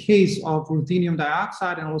the case of ruthenium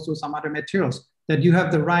dioxide and also some other materials, that you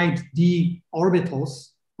have the right d orbitals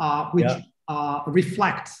which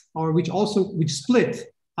reflect, or which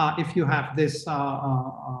split if you have this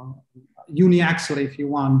uniaxial, if you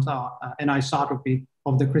want, anisotropy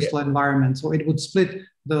of the crystal environment. So it would split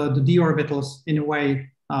the d orbitals in a way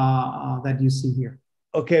that you see here.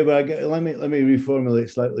 Okay, but let me reformulate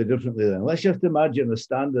slightly differently then. Let's just imagine a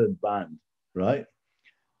standard band, right?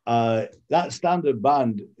 That standard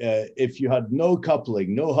band, if you had no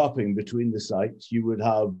coupling, no hopping between the sites, you would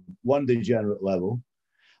have one degenerate level.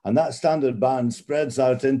 And that standard band spreads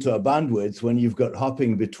out into a bandwidth when you've got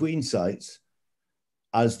hopping between sites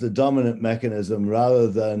as the dominant mechanism rather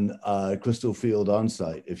than a crystal field on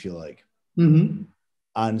site, if you like. Mm-hmm.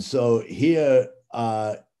 And so here,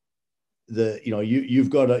 you've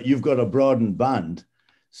got a broadened band,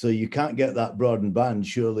 so you can't get that broadened band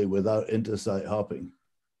surely without intersite hopping.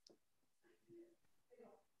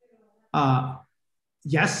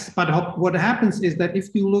 Yes, but what happens is that if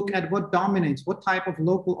you look at what dominates, what type of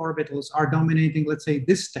local orbitals are dominating, let's say,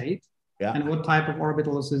 this state, and what type of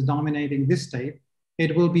orbitals is dominating this state,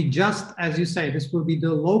 it will be just as you say, this will be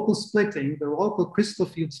the local splitting, the local crystal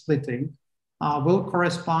field splitting will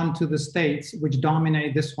correspond to the states which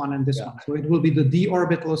dominate this one and this one. So it will be the d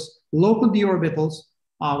orbitals, local d orbitals,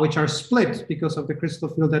 which are split because of the crystal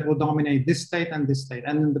field that will dominate this state and this state.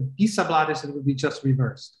 And in the p sublattice, it will be just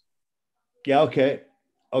reversed. Yeah,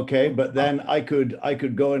 okay, but then I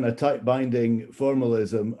could go in a tight binding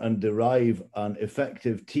formalism and derive an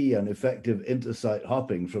effective T, an effective intersite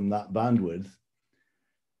hopping from that bandwidth.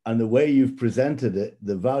 And the way you've presented it,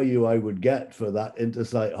 the value I would get for that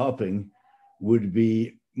intersite hopping would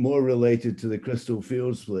be more related to the crystal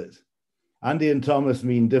field split. Andy and Thomas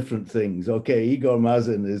mean different things. Okay, Igor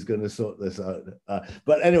Mazin is going to sort this out.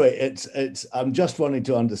 But anyway, I'm just wanting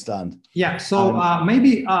to understand. Yeah, so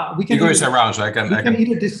maybe we can... Igor is around, so I can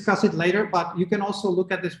either discuss it later, but you can also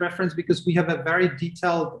look at this reference because we have a very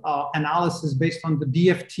detailed analysis based on the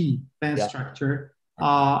DFT band structure.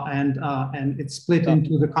 And it's split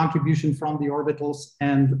into the contribution from the orbitals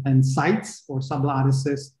and sites or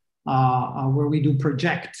sublattices where we do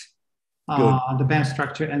project the band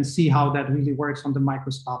structure and see how that really works on the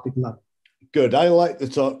microscopic level. Good. I like the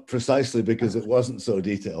talk precisely because it wasn't so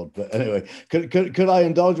detailed. But anyway, could I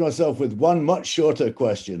indulge myself with one much shorter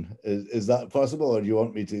question? Is that possible, or do you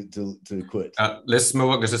want me to quit? Let's move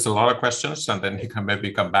on because there's a lot of questions, and then he can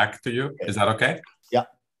maybe come back to you. Okay. Is that okay? Yeah.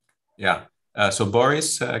 Yeah. So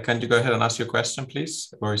Boris, can you go ahead and ask your question,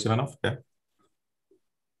 please? Boris Ivanov. Yeah.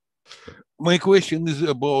 My question is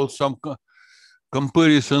about some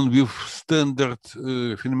comparison with standard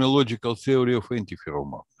phenomenological theory of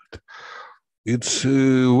antiferromagnet. It's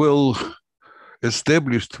well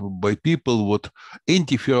established by people that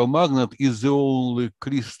antiferromagnet is the only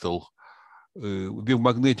crystal with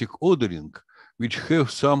magnetic ordering which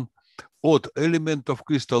have some odd element of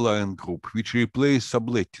crystalline group which replace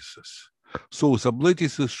sublattices. So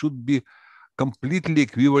sublattices should be completely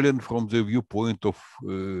equivalent from the viewpoint of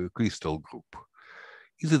crystal group.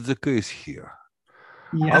 Is it the case here?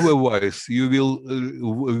 Yes. Otherwise, you will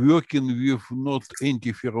working with not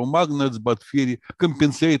antiferromagnets but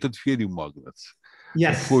compensated ferromagnets.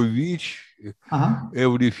 Yes. For which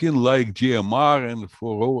everything like GMR and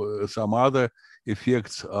for some other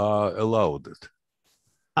effects are allowed.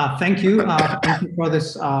 Thank you. Thank you for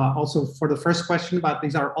this, also for the first question, but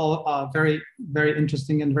these are all very, very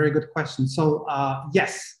interesting and very good questions. So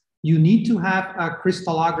yes, you need to have a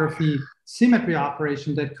crystallography symmetry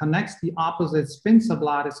operation that connects the opposite spin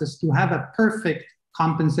sublattices to have a perfect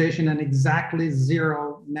compensation and exactly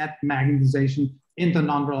zero net magnetization in the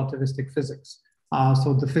non-relativistic physics.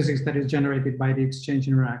 So the physics that is generated by the exchange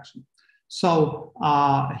interaction. So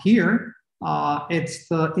here, it's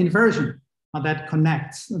the inversion that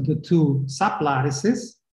connects the two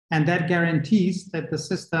sublattices, and that guarantees that the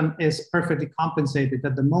system is perfectly compensated,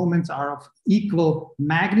 that the moments are of equal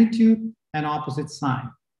magnitude and opposite sign.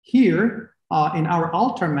 Here, in our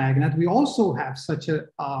Altermagnet, we also have such a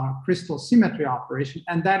crystal symmetry operation,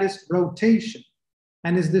 and that is rotation.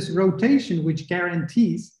 And it's this rotation which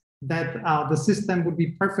guarantees that the system would be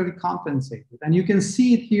perfectly compensated. And you can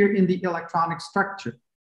see it here in the electronic structure.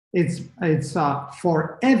 It's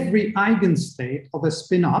for every eigenstate of a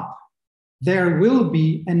spin up, there will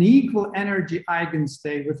be an equal energy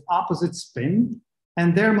eigenstate with opposite spin,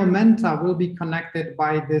 and their momenta will be connected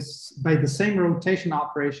by the same rotation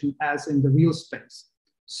operation as in the real space.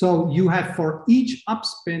 So you have for each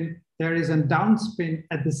upspin, there is a downspin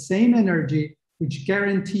at the same energy, which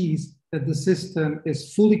guarantees that the system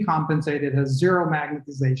is fully compensated, has zero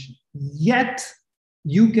magnetization. Yet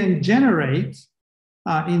you can generate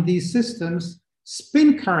in these systems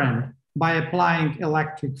spin current by applying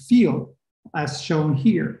electric field as shown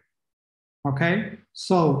here. Okay,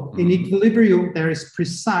 so in equilibrium, there is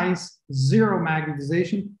precise zero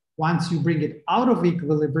magnetization. Once you bring it out of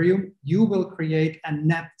equilibrium, you will create a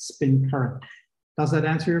net spin current. Does that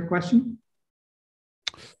answer your question?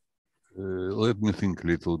 Let me think a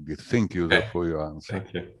little bit. Thank you for your answer.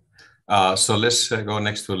 Thank you. So let's go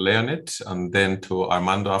next to Leonid and then to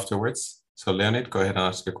Armando afterwards. So Leonid, go ahead and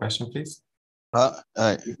ask your question, please.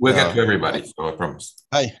 We'll get to everybody, so I promise.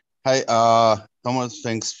 Hi, Thomas,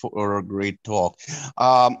 thanks for a great talk.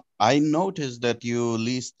 I noticed that you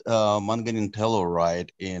list manganese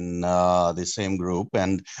telluride in the same group,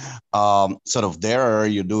 and sort of there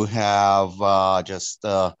you do have just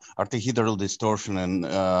archihedral distortion in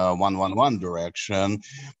 111 direction,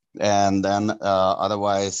 and then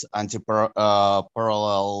otherwise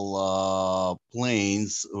anti-parallel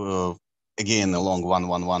planes again along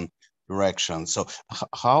 111 direction. So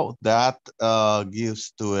how that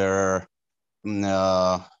gives to a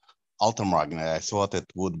Altermagnet? I thought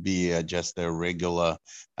it would be just a regular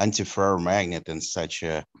antiferromagnet in such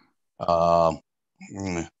a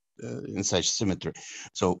in such symmetry.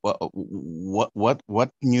 So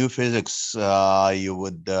what new physics you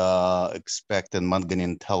would expect in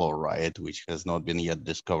manganese telluride, which has not been yet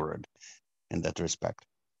discovered in that respect?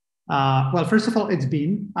 Well, first of all, it's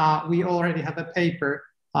been. We already have a paper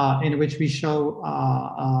in which we show,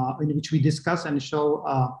 in which we discuss and show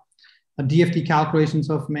DFT calculations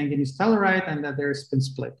of manganese telluride, and that there is spin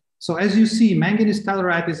split. So as you see, manganese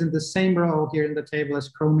telluride is in the same row here in the table as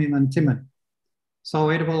chromium and antimony.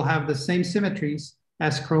 So it will have the same symmetries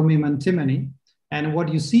as chromium and antimony. And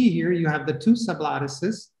what you see here, you have the two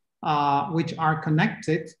sublattices, which are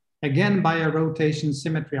connected again by a rotation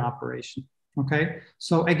symmetry operation. Okay,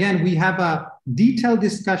 so again, we have a detailed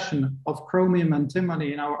discussion of chromium and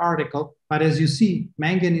antimony in our article, but as you see,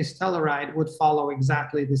 manganese telluride would follow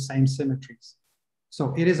exactly the same symmetries.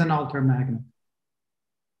 So it is an altermagnet.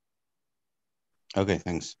 Okay,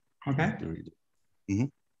 thanks. Okay.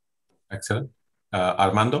 Excellent.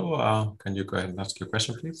 Armando, can you go ahead and ask your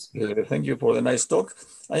question, please? Thank you for the nice talk.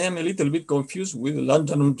 I am a little bit confused with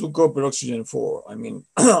lanthanum 2 copper oxygen 4. I mean,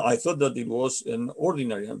 I thought that it was an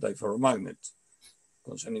ordinary antiferromagnet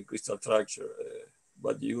concerning crystal structure,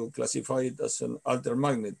 but you classify it as an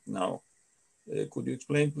altermagnet now. Could you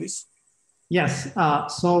explain, please? Yes.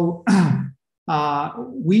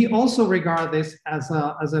 We also regard this as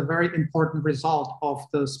a very important result of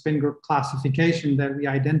the spin group classification, that we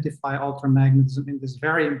identify altermagnetism in this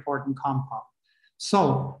very important compound.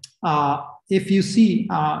 So if you see,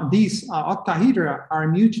 these octahedra are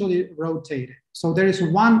mutually rotated. So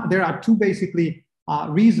there are two basically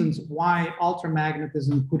reasons why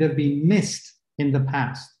altermagnetism could have been missed in the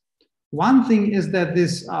past. One thing is that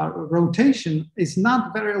this rotation is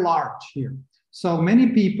not very large here. So many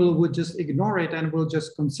people would just ignore it and will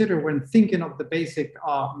just consider, when thinking of the basic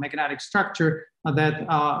magnetic structure, that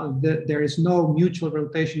there is no mutual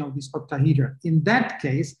rotation of these octahedra. In that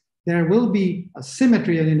case, there will be a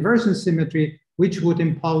symmetry, an inversion symmetry, which would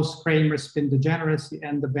impose Kramer spin degeneracy,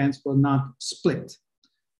 and the bands will not split.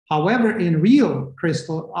 However, in real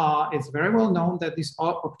crystal, it's very well known that these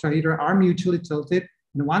octahedra are mutually tilted.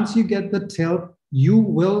 And once you get the tilt, you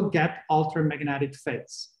will get altermagnetic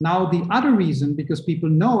phase. Now, the other reason, because people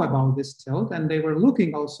know about this tilt, and they were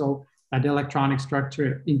looking also at the electronic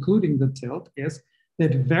structure, including the tilt, is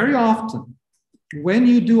that very often when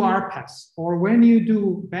you do RPES or when you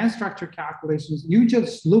do band structure calculations, you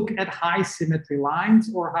just look at high symmetry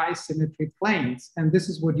lines or high symmetry planes, and this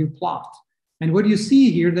is what you plot. And what you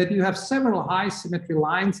see here, that you have several high symmetry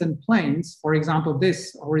lines and planes. For example,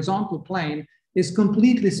 this horizontal plane is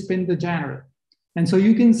completely spin degenerate. And so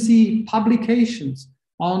you can see publications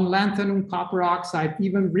on lanthanum copper oxide,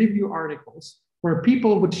 even review articles, where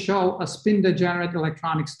people would show a spin degenerate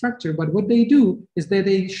electronic structure. But what they do is that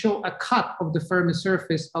they show a cut of the Fermi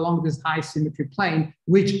surface along this high symmetry plane,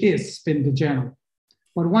 which is spin degenerate.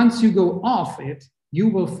 But once you go off it, you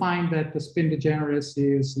will find that the spin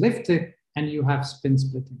degeneracy is lifted and you have spin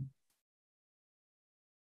splitting.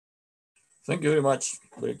 Thank you very much.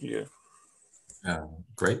 Very clear.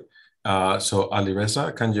 Great. So Ali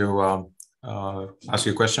Reza, can you ask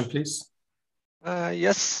your question, please?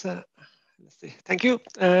 Yes. Let's see. Thank you.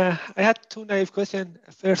 I had two naive questions.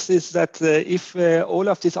 First is that if all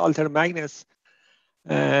of these altermagnets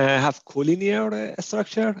have collinear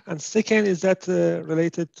structure. And second is that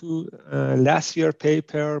related to last year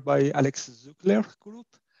paper by Alex Zuckler group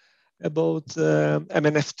about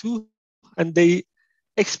MNF2. And they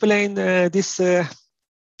explain this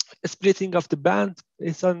splitting of the band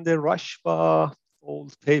based on the Rashba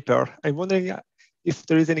old paper. I'm wondering if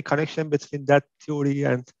there is any connection between that theory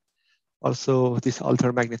and also this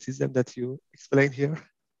altermagnetism that you explained here.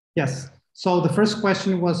 Yes. So the first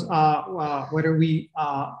question was whether we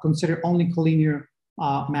consider only collinear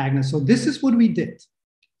magnets. So this is what we did.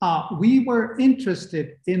 We were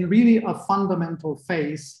interested in really a fundamental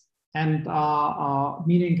phase, and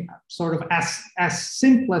meaning sort of as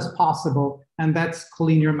simple as possible, and that's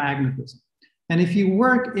collinear magnetism. And if you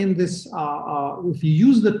work in this, if you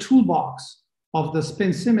use the toolbox of the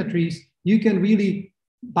spin symmetries, you can really,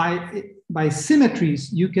 by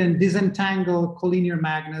symmetries, you can disentangle collinear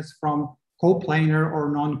magnets from coplanar or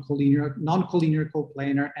non-collinear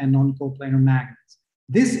coplanar and non-coplanar magnets.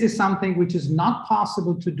 This is something which is not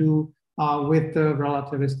possible to do with the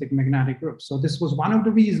relativistic magnetic group. So this was one of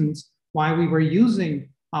the reasons why we were using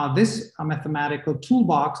this mathematical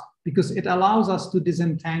toolbox, because it allows us to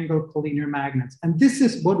disentangle collinear magnets. And this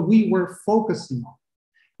is what we were focusing on.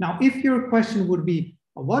 Now, if your question would be,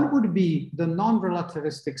 what would be the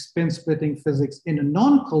non-relativistic spin-splitting physics in a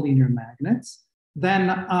non-collinear magnets, then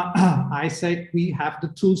I say we have the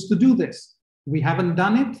tools to do this. We haven't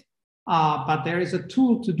done it, but there is a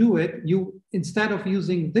tool to do it. You, instead of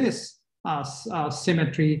using this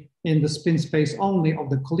symmetry in the spin space only of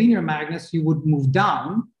the collinear magnets, you would move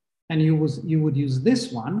down and you would use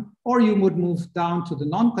this one, or you would move down to the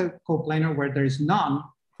non-coplanar where there is none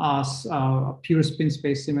pure spin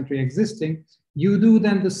space symmetry existing. You do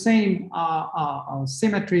then the same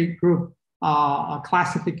symmetry group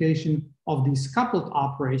classification of these coupled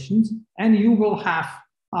operations, and you will have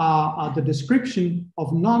the description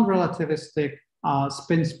of non-relativistic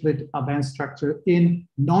spin split band structure in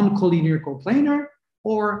non-collinear coplanar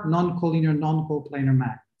or non-collinear non-coplanar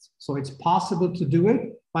magnets. So it's possible to do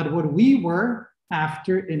it, but what we were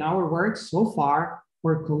after in our work so far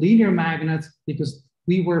were collinear magnets, because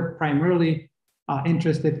we were primarily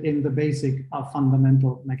interested in the basic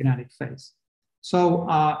fundamental magnetic phase. So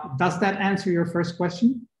does that answer your first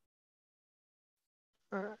question?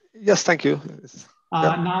 Yes, thank you.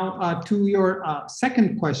 Now to your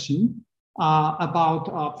second question about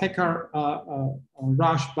Pekar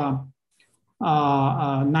Rashba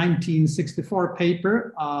 1964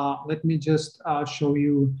 paper. Let me just show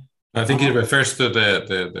you. I think it refers to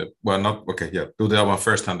the well, not okay. Yeah, do the one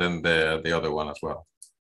first and then the other one as well.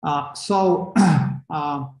 So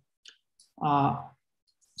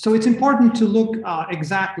it's important to look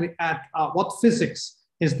exactly at what physics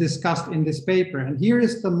is discussed in this paper. And here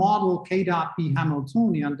is the model K dot P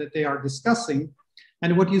Hamiltonian that they are discussing.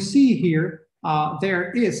 And what you see here,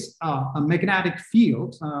 there is a magnetic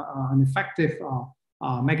field, an effective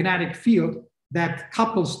magnetic field that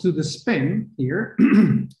couples to the spin here.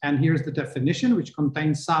 And here's the definition, which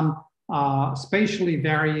contains some spatially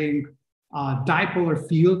varying dipolar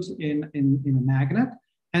field in a magnet.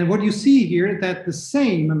 And what you see here, that the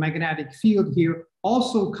same magnetic field here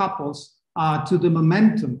also couples to the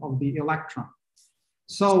momentum of the electron.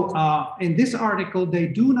 So in this article, they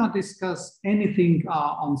do not discuss anything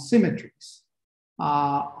on symmetries.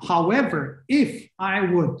 However, if I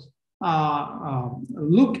would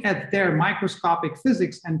look at their microscopic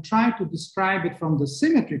physics and try to describe it from the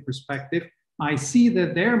symmetry perspective, I see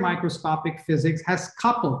that their microscopic physics has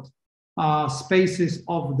coupled spaces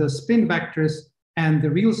of the spin vectors and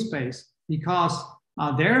the real space, because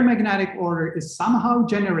their magnetic order is somehow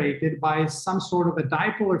generated by some sort of a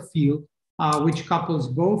dipolar field, which couples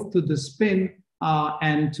both to the spin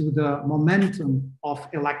and to the momentum of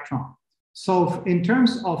electron. So in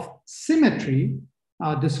terms of symmetry,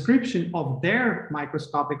 description of their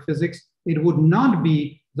microscopic physics, it would not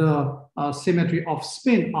be the symmetry of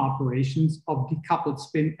spin operations of decoupled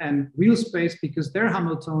spin and real space, because their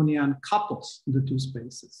Hamiltonian couples the two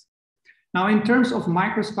spaces. Now, in terms of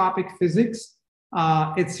microscopic physics,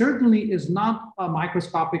 it certainly is not a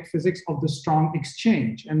microscopic physics of the strong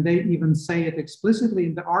exchange. And they even say it explicitly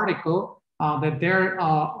in the article that their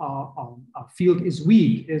field is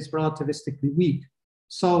weak, is relativistically weak.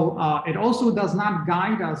 So it also does not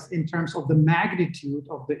guide us in terms of the magnitude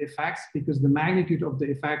of the effects, because the magnitude of the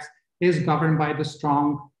effects is governed by the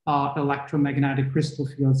strong electromagnetic crystal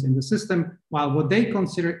fields in the system, while what they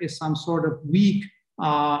consider is some sort of weak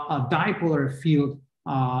dipolar field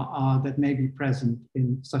that may be present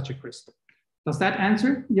in such a crystal. Does that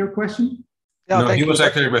answer your question? Yeah, no, he was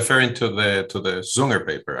actually referring to the Zunger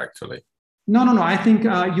paper, actually. No. I think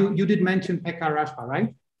you did mention Pekka Rashba,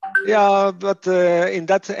 right? Yeah, but in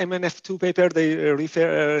that MNF2 paper, they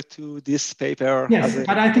refer to this paper. Yes,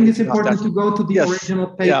 but I think it's important to go to the original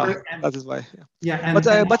paper. Yeah, that is why. Yeah, but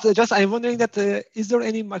just I'm wondering that is there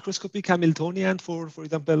any microscopic Hamiltonian for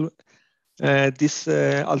example, this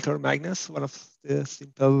Altermagnes, one of the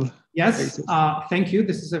simple cases? Thank you.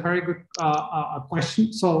 This is a very good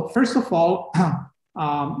question. So first of all,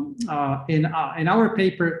 in our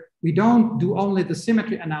paper, we don't do only the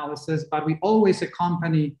symmetry analysis, but we always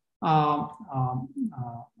accompany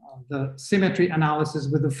the symmetry analysis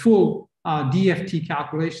with a full DFT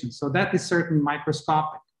calculation. So that is certainly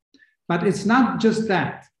microscopic. But it's not just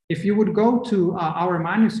that. If you would go to our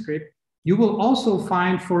manuscript, you will also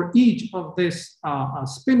find for each of this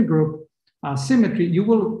spin group symmetry, you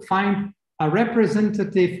will find a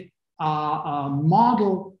representative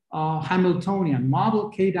model Hamiltonian, model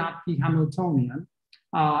K.P Hamiltonian.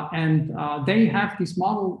 They have this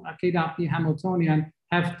model K.P Hamiltonian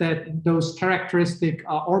have those characteristic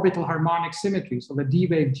orbital harmonic symmetries, so the D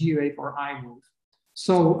wave, G wave, or I wave.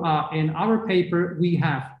 So in our paper, we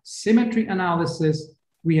have symmetry analysis,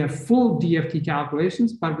 we have full DFT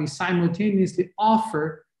calculations, but we simultaneously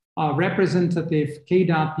offer representative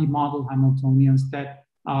K.P model Hamiltonians that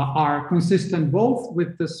are consistent both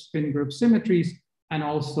with the spin group symmetries, and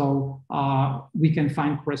also we can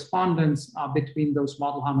find correspondence between those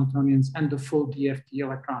model Hamiltonians and the full DFT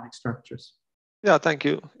electronic structures. Yeah, thank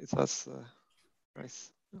you. It was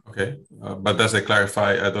nice. Okay, but does it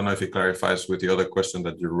clarify? I don't know if it clarifies with the other question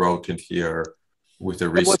that you wrote in here with the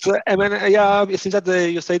research. Yeah, it seems that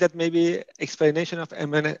you say that maybe explanation of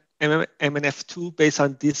MNF2 based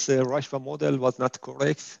on this Rashba model was not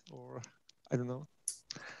correct, or I don't know.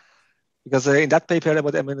 Because in that paper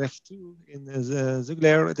about MNF2 in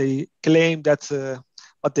Ziegler, they claim that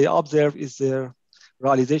what they observe is the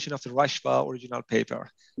realization of the Rashba original paper.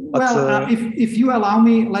 Well, if you allow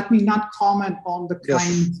me, let me not comment on the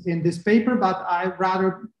claims in this paper, but I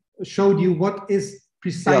rather showed you what is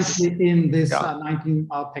precisely in this 19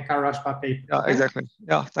 Pekka Rashba paper. Yeah, exactly.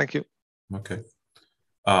 Yeah, thank you. Okay.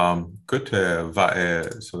 Good.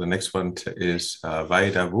 So the next one is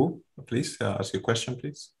Vaida Wu. Please ask your question,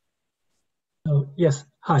 please. Yes.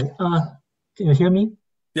 Hi. Can you hear me?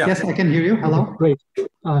 Yeah. Yes, I can hear you. Hello. Okay, great.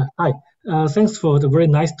 Hi. Thanks for the very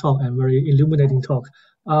nice talk and very illuminating talk.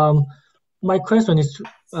 My question is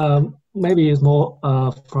maybe is more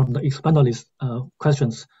from the expandalist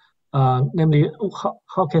questions. Namely,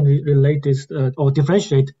 how can we relate this or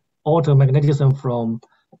differentiate altermagnetism from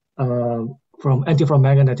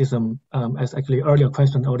antiferromagnetism? As actually earlier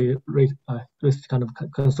question already raised this kind of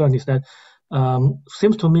concern is that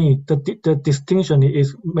seems to me that the distinction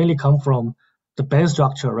is mainly come from the band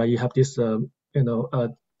structure, right? You have this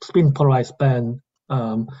spin polarized band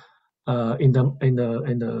in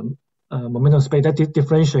the momentum space that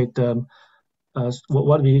differentiate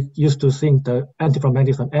what we used to think the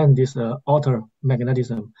antiferromagnetism and this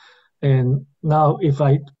altermagnetism. And now if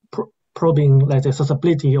I probing like the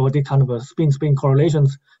susceptibility or the kind of a spin-spin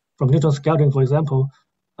correlations from neutron scattering, for example,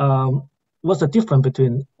 what's the difference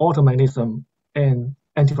between altermagnetism and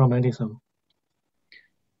antiferromagnetism?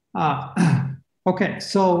 Okay,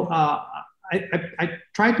 so I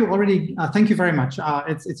tried to already, thank you very much.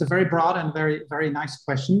 It's a very broad and very, very nice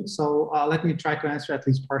question. So let me try to answer at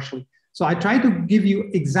least partially. So I try to give you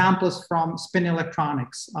examples from spin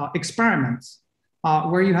electronics experiments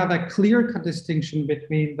where you have a clear distinction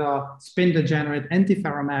between the spin degenerate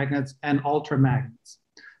antiferromagnets and altermagnets.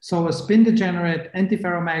 So a spin degenerate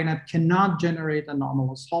antiferromagnet cannot generate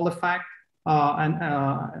anomalous Hall effect,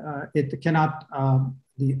 it cannot,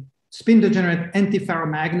 the spin degenerate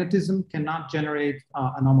antiferromagnetism cannot generate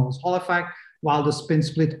anomalous Hall effect, while the spin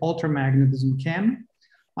split altermagnetism can.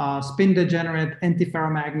 Spin degenerate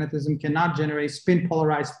antiferromagnetism cannot generate spin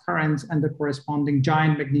polarized currents and the corresponding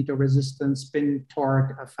giant magnetoresistance, spin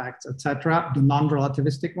torque effects, etc., the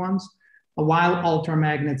non-relativistic ones, while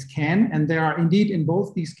altermagnets can. And there are indeed in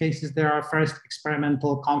both these cases, there are first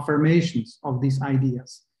experimental confirmations of these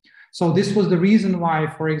ideas. So this was the reason why,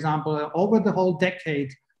 for example, over the whole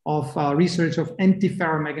decade of research of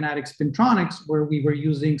antiferromagnetic spintronics, where we were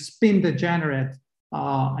using spin degenerate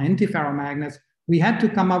antiferromagnets, we had to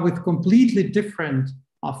come up with completely different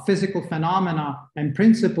physical phenomena and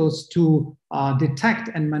principles to detect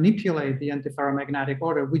and manipulate the antiferromagnetic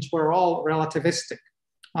order, which were all relativistic.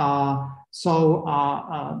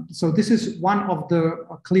 So this is one of the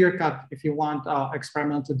clear-cut, if you want,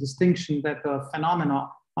 experimental distinction that the phenomena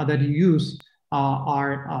that you use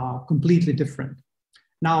are completely different.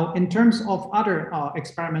 Now, in terms of other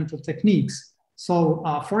experimental techniques, So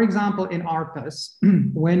for example, in ARPAS,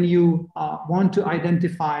 when you want to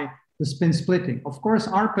identify the spin splitting, of course,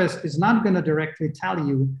 ARPAS is not going to directly tell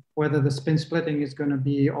you whether the spin splitting is going to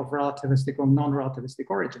be of relativistic or non-relativistic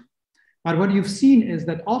origin. But what you've seen is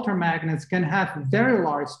that altermagnets can have very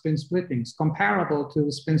large spin splittings comparable to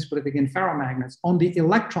the spin splitting in ferromagnets on the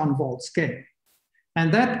electron volt scale.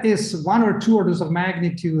 And that is 1 or 2 orders of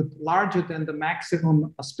magnitude larger than the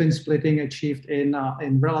maximum spin splitting achieved in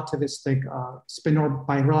relativistic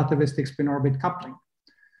by relativistic spin orbit coupling.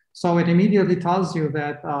 So it immediately tells you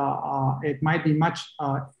that it might be much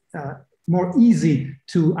more easy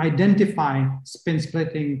to identify spin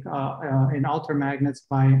splitting in altermagnets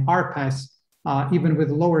by ARPAS, even with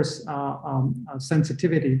lower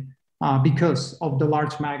sensitivity because of the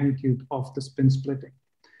large magnitude of the spin splitting.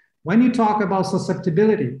 When you talk about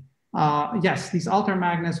susceptibility, yes, these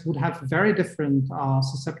altermagnets would have very different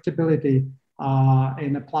susceptibility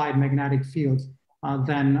in applied magnetic fields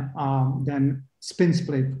than spin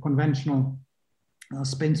split, conventional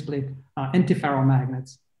spin split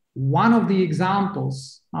antiferromagnets. One of the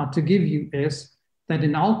examples to give you is that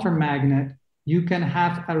in altermagnet, you can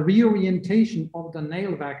have a reorientation of the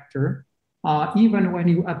Néel vector even when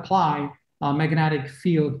you apply a magnetic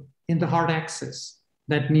field in the hard axis.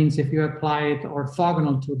 That means if you apply it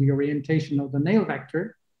orthogonal to the orientation of the Néel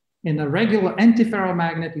vector, in a regular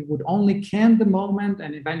antiferromagnet, you would only can the moment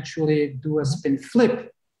and eventually do a spin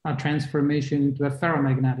flip transformation into a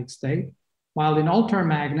ferromagnetic state. While in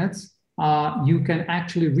altermagnets, you can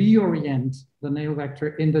actually reorient the Néel vector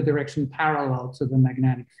in the direction parallel to the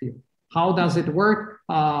magnetic field. How does it work?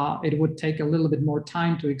 It would take a little bit more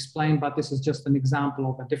time to explain, but this is just an example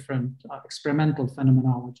of a different experimental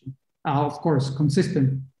phenomenology. Of course,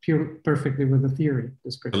 consistent perfectly with the theory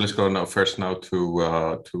description. So let's go now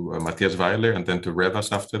to Matthias Weiler and then to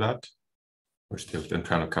Revas after that. We're still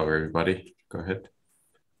trying to cover everybody. Go ahead.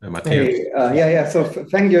 Matthias. Hey, So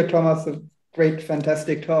thank you, Thomas. A great,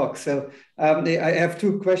 fantastic talk. So I have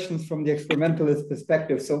 2 questions from the experimentalist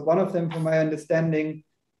perspective. So one of them, from my understanding,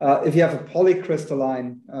 if you have a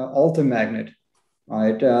polycrystalline altermagnet,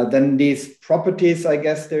 right, then these properties, I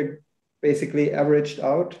guess they're basically averaged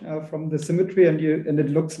out from the symmetry and it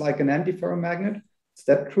looks like an antiferromagnet. Is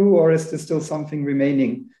that true, or is there still something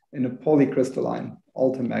remaining in a polycrystalline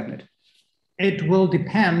altermagnet? It will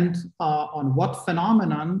depend on what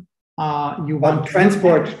phenomenon you want.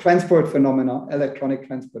 Transport phenomena, electronic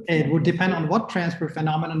transport. It would depend on what transport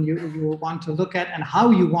phenomenon you want to look at and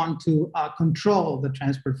how you want to control the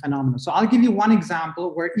transport phenomenon. So I'll give you one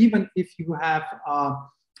example where even if you have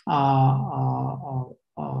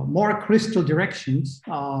more crystal directions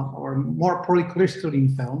or more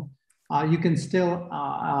polycrystalline film, you can still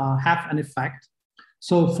have an effect.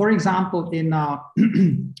 So for example, in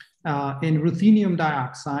ruthenium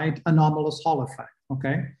dioxide, anomalous Hall effect,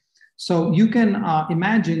 okay? So you can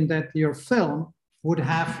imagine that your film would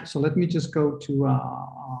have, so let me just go to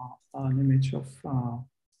an image of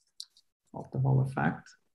the Hall effect.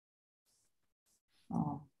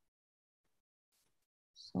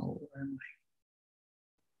 So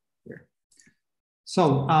here.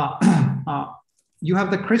 So you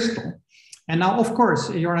have the crystal. And now, of course,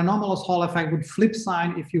 your anomalous Hall effect would flip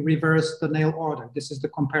sign if you reverse the Néel order. This is the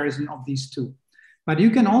comparison of these two. But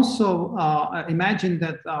you can also imagine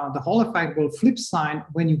that the Hall effect will flip sign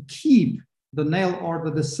when you keep the Néel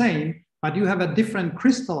order the same, but you have a different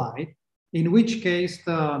crystallite, in which case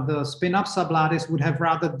the spin-up sublattice would have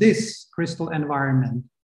rather this crystal environment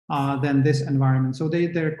than this environment. So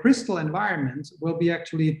their crystal environments will be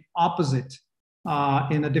actually opposite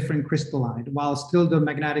in a different crystallite, while still the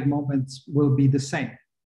magnetic moments will be the same.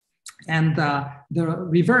 And the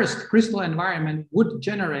reversed crystal environment would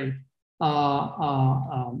generate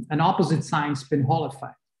an opposite sign spin Hall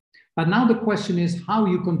effect. But now the question is how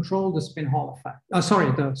you control the spin Hall effect.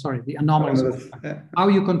 The anomalous Hall effect. Yeah. How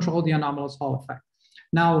you control the anomalous Hall effect.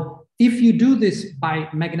 Now, if you do this by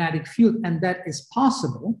magnetic field, and that is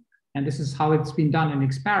possible, and this is how it's been done in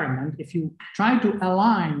experiment, if you try to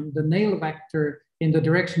align the Néel vector in the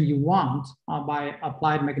direction you want by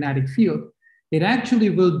applied magnetic field, it actually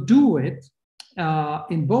will do it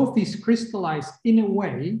in both these crystallites in a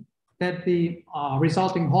way that the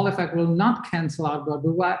resulting Hall effect will not cancel out, but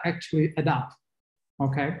will actually adapt,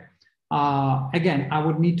 okay? Again, I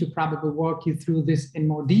would need to probably walk you through this in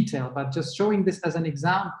more detail, but just showing this as an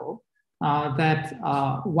example that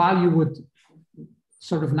while you would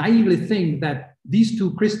sort of naively think that these two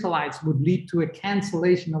crystallites would lead to a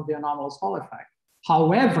cancellation of the anomalous Hall effect.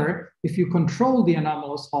 However, if you control the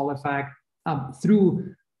anomalous Hall effect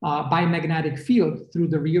through by magnetic field, through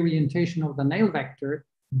the reorientation of the Néel vector,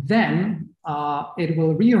 then it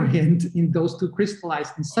will reorient in those two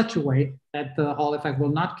crystallized in such a way that the Hall effect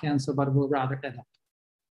will not cancel, but will rather add up.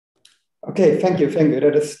 Okay, thank you.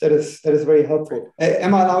 That is very helpful.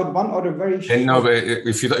 Am I allowed one other very short? No, but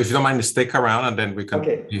if you don't mind, stick around, and then we can.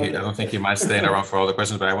 Okay. I don't think you might stay around for all the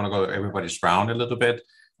questions, but I want to go everybody's round a little bit,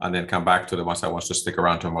 and then come back to the ones that wants to stick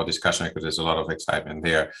around to more discussion, because there's a lot of excitement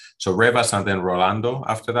there. So Revas and then Rolando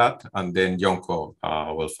after that, and then Yonko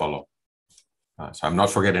will follow. So I'm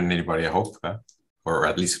not forgetting anybody, I hope, or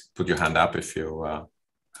at least put your hand up if you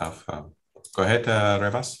have. Go ahead,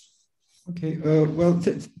 Revas. Okay, well,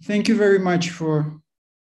 thank you very much for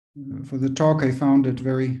the talk. I found it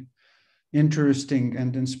very interesting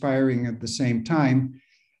and inspiring at the same time.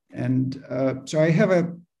 And so I have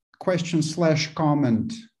a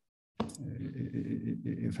question/comment,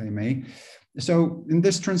 if I may. So in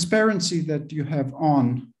this transparency that you have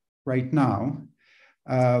on right now,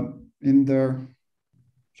 in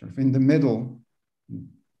the middle,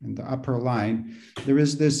 in the upper line, there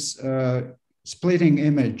is this splitting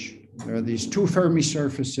image. There are these two Fermi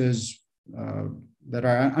surfaces that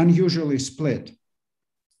are unusually split.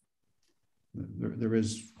 There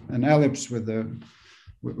is an ellipse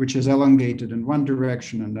which is elongated in one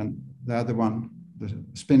direction, and then the other one, the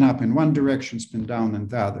spin up in one direction, spin down in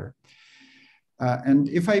the other. And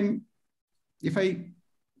if I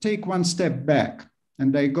take one step back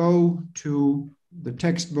and I go to the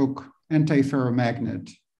textbook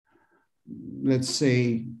antiferromagnet, let's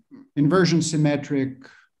say inversion symmetric,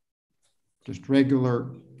 just regular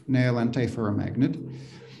nail antiferromagnet,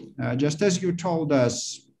 just as you told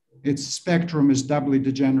us, its spectrum is doubly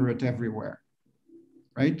degenerate everywhere,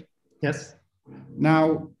 right? Yes.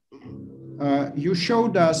 Now, you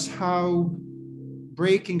showed us how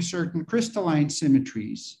breaking certain crystalline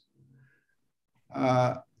symmetries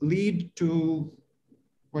lead to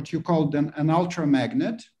what you called an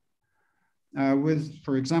ultramagnet, with,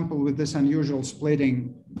 for example, with this unusual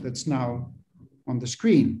splitting that's now on the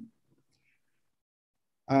screen.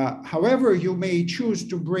 However, you may choose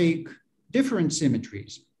to break different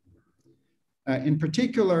symmetries. In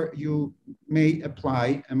particular, you may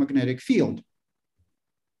apply a magnetic field.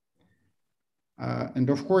 And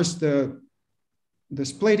of course, the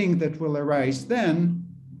splitting that will arise then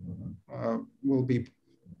will be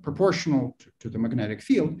proportional to the magnetic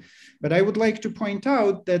field. But I would like to point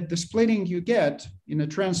out that the splitting you get in a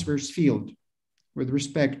transverse field with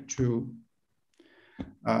respect to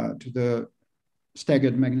the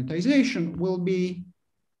staggered magnetization will be,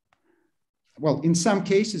 well, in some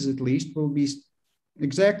cases at least, will be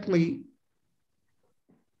exactly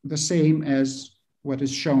the same as what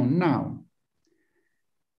is shown now.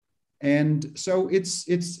 And so it's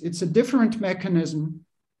a different mechanism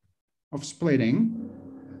of splitting,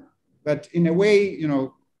 but in a way, you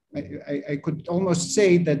know, I could almost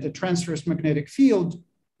say that the transverse magnetic field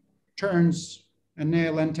turns a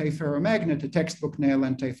nail antiferromagnet, a textbook nail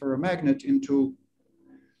antiferromagnet, into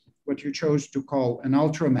what you chose to call an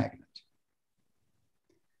ultramagnet.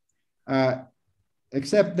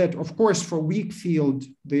 Except that, of course, for weak field,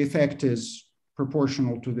 the effect is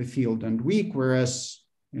proportional to the field and weak, whereas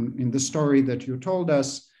in the story that you told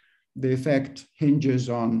us, the effect hinges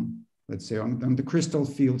on, let's say, on the crystal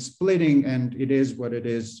field splitting, and it is what it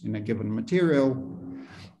is in a given material.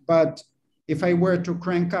 But if I were to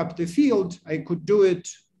crank up the field, I could do it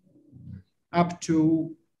up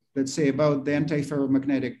to, let's say, about the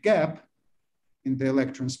antiferromagnetic gap in the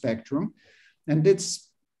electron spectrum. And it's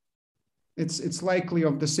likely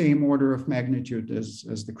of the same order of magnitude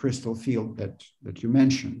as the crystal field that you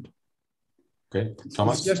mentioned. Okay,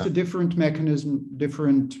 Thomas. It's just a different mechanism,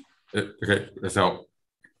 different. Okay, so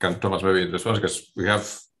can Thomas maybe respond, because we have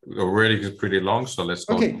already pretty long, so let's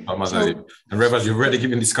go. Okay, Thomas, so, and Revas, you've already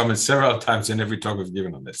given these comments several times in every talk we've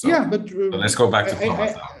given on this. So, yeah, but so let's go back to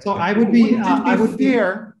Thomas now. So I would be,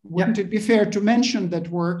 wouldn't it be fair to mention that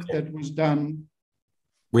work that was done?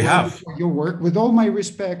 We have your work, with all my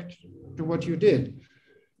respect to what you did.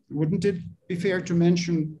 Wouldn't it be fair to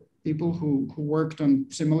mention people who worked on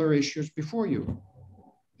similar issues before you?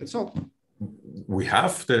 That's all. We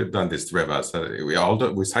have done this, Revas.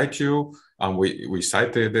 We cite you, and we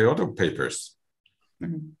cite the other papers.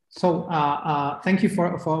 Mm-hmm. So thank you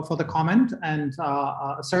for the comment, and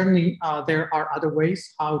certainly there are other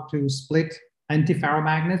ways how to split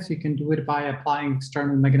antiferromagnets. You can do it by applying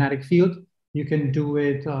external magnetic field. You can do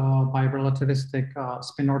it by relativistic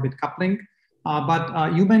spin orbit coupling.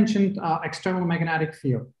 But you mentioned external magnetic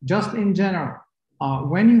field. Just in general,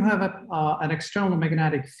 when you have an external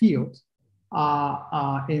magnetic field,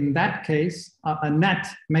 in that case, a net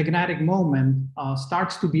magnetic moment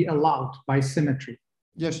starts to be allowed by symmetry.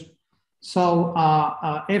 Yes. So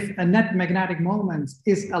if a net magnetic moment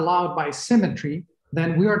is allowed by symmetry,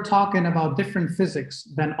 then we are talking about different physics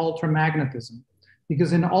than altermagnetism.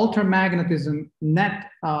 Because in altermagnetism, net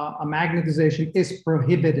magnetization is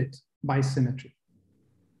prohibited by symmetry.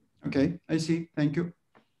 Okay, I see. Thank you.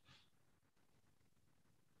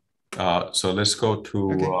 So let's go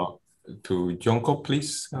to Jonko,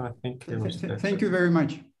 please. I think. Thank you very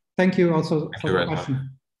much. Thank you also for the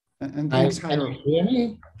question. And thanks, Can Jairo. you hear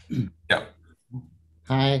me? Yeah.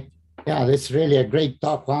 Hi. Yeah, this is really a great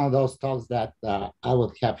talk. One of those talks that I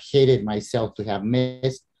would have hated myself to have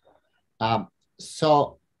missed.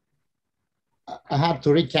 So I have to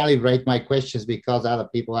recalibrate my questions because other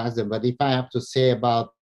people asked them. But if I have to say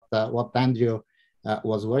about what Andrew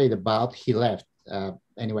was worried about, he left.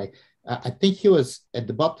 Anyway, I think he was at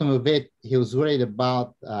the bottom of it. He was worried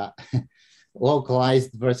about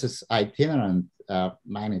localized versus itinerant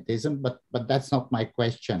magnetism, but that's not my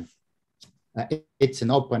question. It's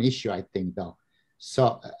an open issue, I think, though.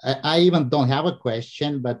 So I even don't have a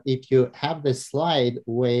question, but if you have the slide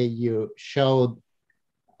where you showed,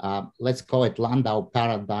 let's call it Landau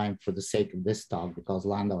paradigm for the sake of this talk, because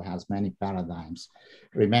Landau has many paradigms.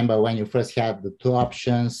 Remember when you first had the two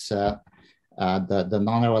options, the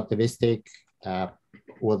non-relativistic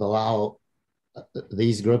would allow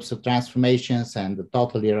these groups of transformations and the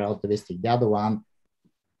totally relativistic, the other one,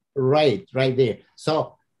 right there.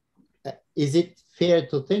 So is it fair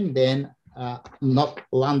to think then, not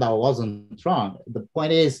Landau wasn't wrong. The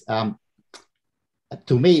point is,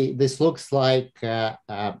 to me, this looks like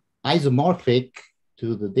isomorphic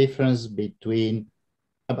to the difference between,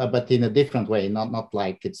 but in a different way, not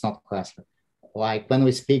like it's not classical. Like when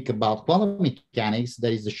we speak about quantum mechanics,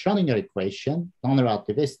 there is the Schrödinger equation,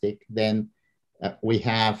 non-relativistic, then we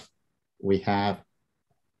have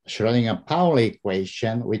Schrödinger-Pauli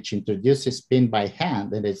equation, which introduces spin by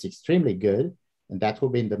hand, and it's extremely good. And that will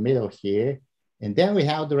be in the middle here. And then we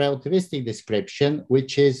have the relativistic description,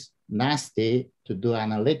 which is nasty to do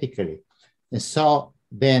analytically. And so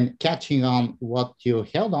then catching on what you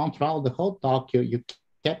held on throughout the whole talk, you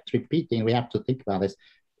kept repeating, we have to think about this.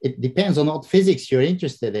 It depends on what physics you're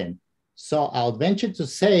interested in. So I'll venture to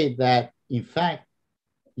say that, in fact,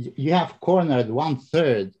 you have cornered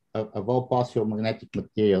 1/3 of all possible magnetic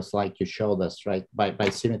materials, like you showed us, right, by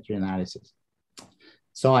symmetry analysis.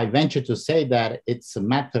 So I venture to say that it's a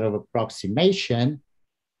matter of approximation.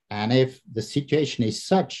 And if the situation is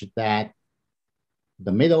such that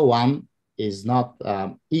the middle one is not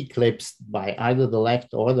eclipsed by either the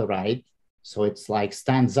left or the right, so it's like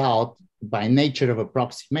stands out by nature of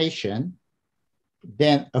approximation,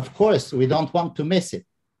 then of course we don't want to miss it.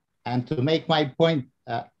 And to make my point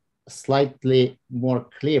slightly more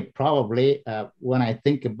clear, probably when I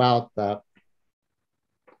think about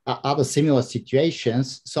other similar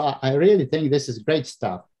situations. So I really think this is great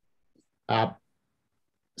stuff.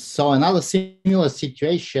 So another similar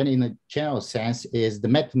situation in a general sense is the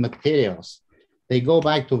metamaterials. They go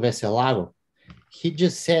back to Veselago. He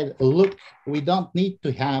just said, look, we don't need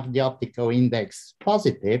to have the optical index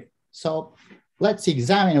positive. So let's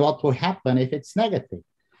examine what will happen if it's negative.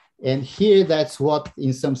 And here, that's what,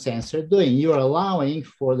 in some sense, you're doing. You're allowing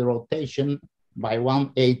for the rotation by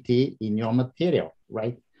 180 in your material,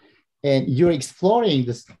 right? And you're exploring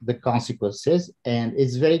the consequences, and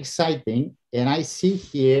it's very exciting. And I see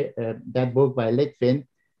here that book by Litvin.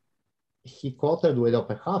 He quoted with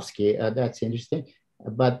Opechovsky. That's interesting.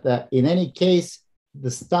 But in any case,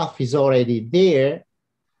 the stuff is already there.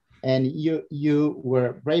 And you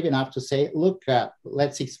were brave enough to say, look,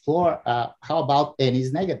 let's explore how about n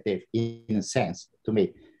is negative, in a sense, to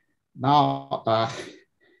me. Now,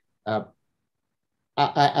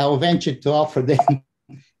 I'll venture to offer them,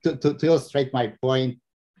 to illustrate my point,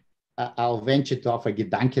 I'll venture to offer a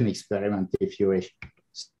Gedanken experiment, if you wish.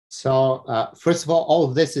 So first of all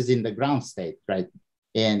of this is in the ground state, right?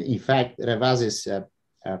 And in fact, Revaz's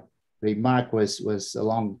remark was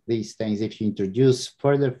along these things. If you introduce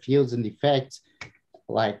further fields and effects,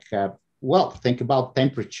 like, well, think about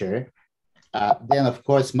temperature, then of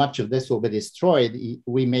course, much of this will be destroyed.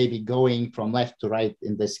 We may be going from left to right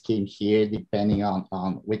in the scheme here, depending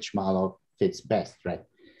on which model fits best, right?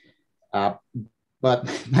 But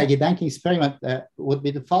my Gedanken experiment would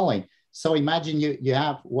be the following. So imagine you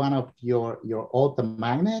have one of your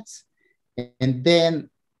automagnets, and then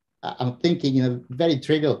I'm thinking in very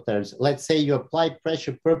trivial terms. Let's say you apply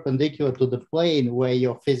pressure perpendicular to the plane where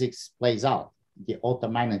your physics plays out, the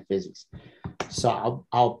automagnet physics. So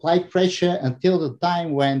I'll apply pressure until the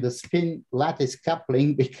time when the spin lattice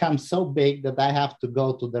coupling becomes so big that I have to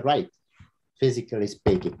go to the right, physically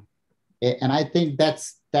speaking. And I think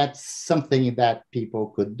that's something that people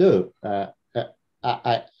could do.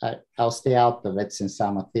 I'll stay out of it since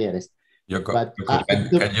I'm a theorist. Can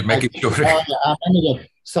you make it shorter?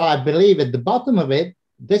 So I believe at the bottom of it,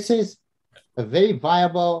 this is a very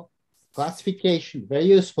viable classification, very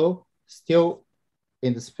useful. Still,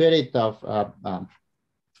 in the spirit of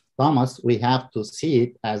Thomas, we have to see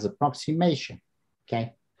it as approximation.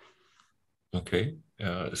 Okay. Okay.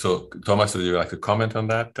 So Thomas, would you like to comment on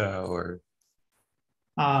that, or?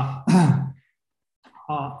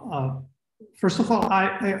 First of all,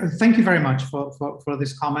 I thank you very much for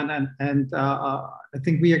this comment, and I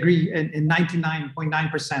think we agree in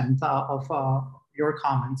 99.9% of your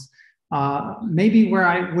comments. Maybe where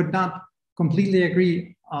I would not completely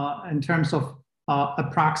agree in terms of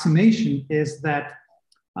approximation is that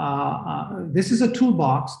this is a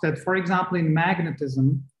toolbox that, for example, in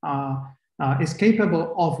magnetism, is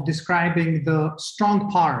capable of describing the strong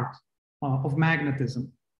part of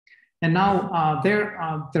magnetism. And now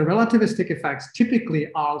the relativistic effects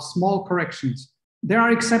typically are small corrections. There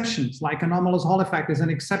are exceptions, like anomalous Hall effect is an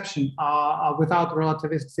exception. Without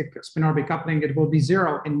relativistic spin-orbit coupling, it will be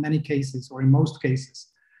zero in many cases, or in most cases.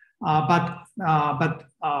 But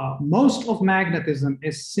most of magnetism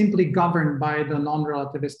is simply governed by the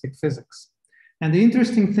non-relativistic physics. And the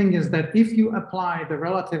interesting thing is that if you apply the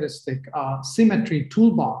relativistic symmetry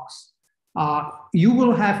toolbox, you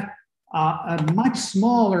will have a much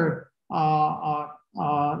smaller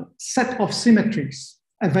set of symmetries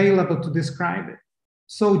available to describe it.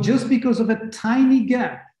 So just because of a tiny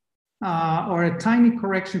gap or a tiny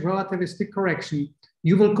correction, relativistic correction,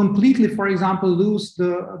 you will completely, for example, lose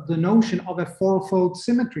the notion of a fourfold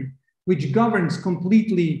symmetry, which governs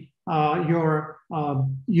completely your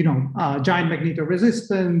giant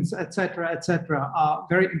magnetoresistance, etc.,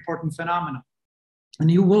 very important phenomena.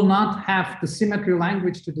 And you will not have the symmetry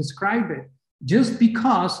language to describe it, just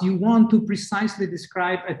because you want to precisely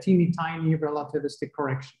describe a teeny tiny relativistic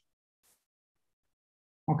correction.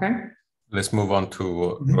 Okay? Let's move on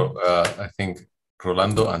to, I think,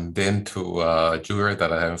 Rolando, and then to Jungwirth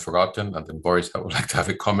that I haven't forgotten, and then Boris, I would like to have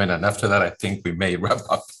a comment. And after that, I think we may wrap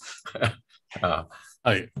up.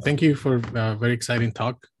 Hi, thank you for a very exciting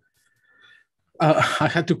talk. I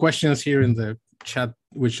had two questions here in the chat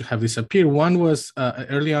which have disappeared. One was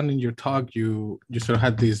early on in your talk, you sort of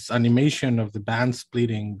had this animation of the band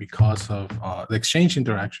splitting because of the exchange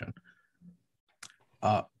interaction.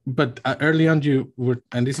 But early on you were,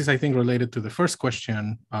 and this is I think related to the first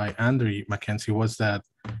question by Andrew Mackenzie, was that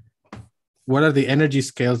what are the energy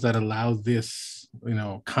scales that allow this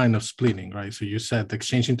kind of splitting, right? So you said the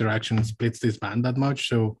exchange interaction splits this band that much.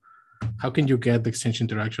 So how can you get the exchange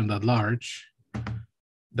interaction that large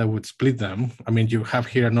that would split them? I mean, you have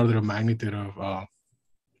here an order of magnitude of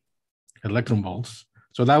electron volts.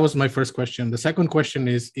 So that was my first question. The second question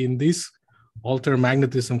is, in this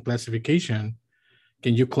altermagnetism classification,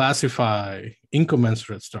 can you classify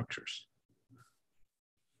incommensurate structures?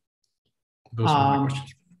 Those are my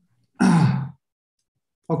questions.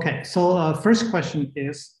 Okay, so first question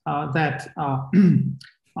is that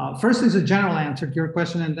first is a general answer to your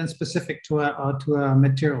question, and then specific to a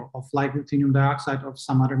material of like ruthenium dioxide or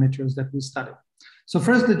some other materials that we studied. So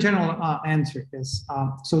first, the general answer is,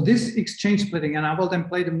 so this exchange splitting, and I will then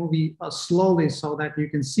play the movie slowly so that you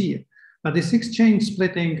can see it. But this exchange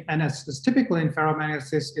splitting, and as is typical in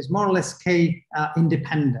ferromagnetics, is more or less K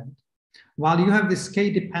independent, while you have this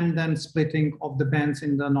K-dependent splitting of the bands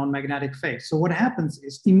in the non-magnetic phase. So what happens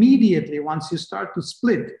is immediately once you start to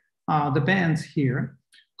split the bands here,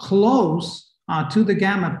 close to the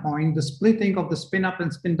gamma point, the splitting of the spin-up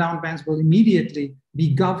and spin-down bands will immediately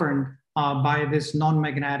be governed by this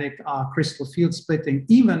non-magnetic crystal field splitting,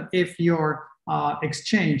 even if your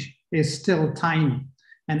exchange is still tiny.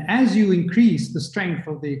 And as you increase the strength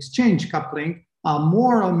of the exchange coupling,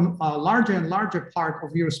 larger and larger part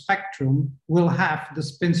of your spectrum will have the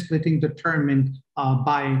spin splitting determined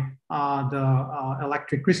by the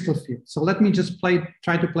electric crystal field. So let me just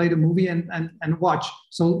try to play the movie and watch.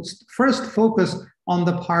 So first focus on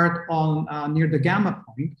the part on near the gamma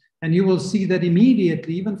point, and you will see that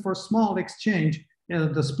immediately, even for small exchange,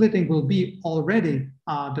 the splitting will be already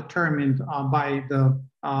determined by the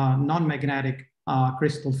non-magnetic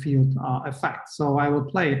crystal field effect. So I will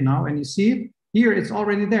play it now, and you see it. Here it's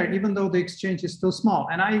already there, even though the exchange is still small.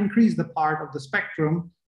 And I increase the part of the spectrum,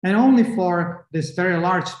 and only for this very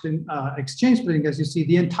large exchange splitting, as you see,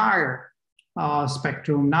 the entire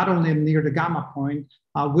spectrum, not only near the gamma point,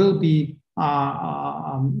 will be,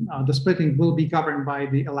 the splitting will be governed by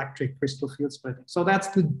the electric crystal field splitting. So that's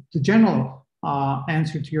the general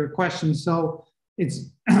answer to your question. So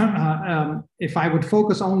if I would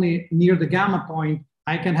focus only near the gamma point,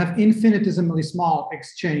 I can have infinitesimally small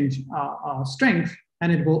exchange strength,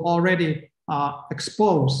 and it will already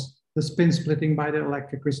expose the spin splitting by the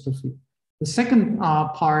electric crystal field. The second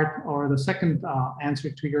part, or the second answer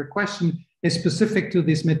to your question, is specific to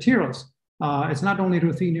these materials. It's not only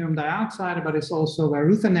ruthenium dioxide, but it's also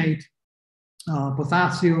ruthenate,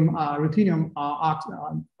 potassium, ruthenium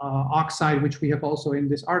oxide, which we have also in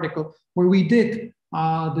this article, where we did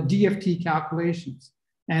the DFT calculations.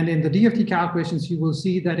 And in the DFT calculations, you will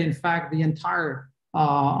see that in fact the entire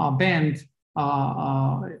band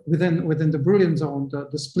within the Brillouin zone,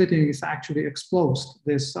 the splitting is actually exposed.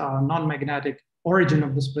 This non-magnetic origin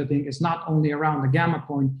of the splitting is not only around the gamma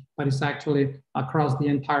point, but it's actually across the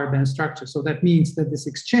entire band structure. So that means that this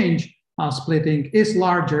exchange splitting is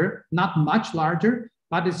larger, not much larger,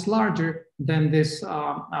 but it's larger than this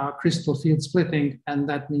crystal field splitting, and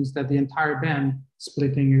that means that the entire band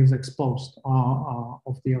splitting is exposed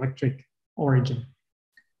of the electric origin.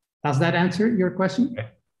 Does that answer your question?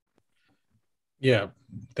 Yeah,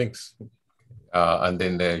 thanks. And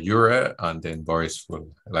then Jure, and then Boris will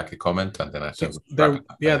like a comment, and then I think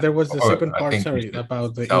there was the second part, sorry,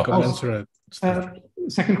 about the incommensurate.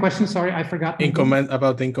 Second question, sorry, I forgot.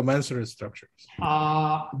 About the incommensurate structures.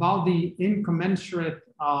 About the incommensurate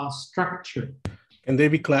structure. Can they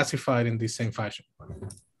be classified in the same fashion?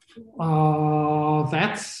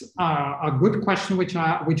 That's a good question,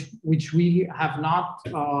 which we have not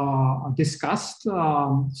discussed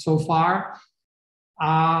so far.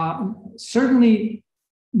 Certainly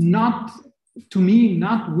not, to me,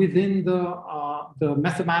 not within the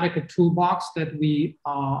mathematical toolbox that we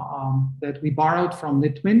borrowed from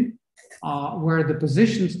Litwin, where the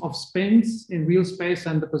positions of spins in real space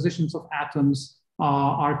and the positions of atoms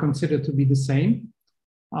are considered to be the same.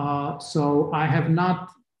 So I have not,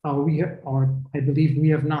 I believe we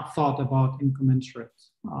have not thought about incommensurate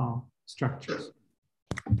structures.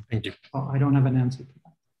 Thank you. I don't have an answer to that.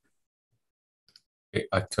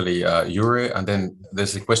 Actually, Jure, and then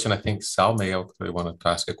there's a question. I think Sal may actually want to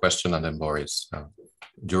ask a question, and then Boris.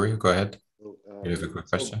 Jure, go ahead. You have a quick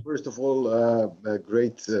question. So first of all, a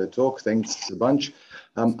great talk. Thanks a bunch.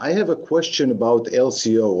 I have a question about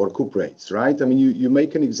LCO or cuprates, right? I mean, you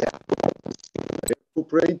make an example of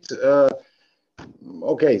cuprate.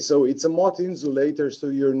 Okay, so it's a Mott insulator, so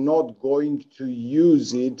you're not going to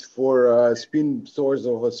use it for a spin source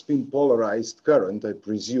of a spin polarized current, I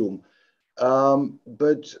presume.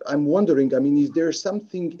 But I'm wondering, I mean, is there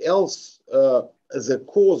something else as a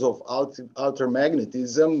cause of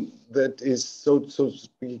altermagnetism that is so to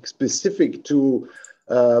speak specific to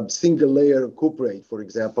single layer cuprate, for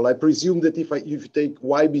example? I presume that if you take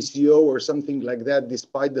YBCO or something like that,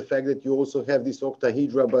 despite the fact that you also have this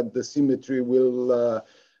octahedra, but the symmetry will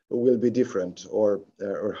be different, or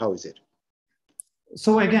how is it?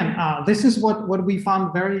 So again, this is what we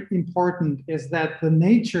found very important, is that the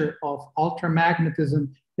nature of altermagnetism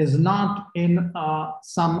is not in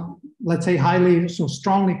some, let's say, highly, so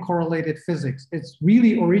strongly correlated physics. It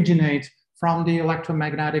really originates from the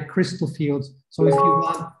electromagnetic crystal fields. So if you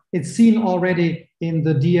want, it's seen already in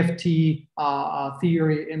the DFT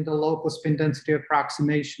theory, in the local spin density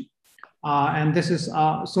approximation. And this is,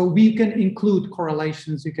 so we can include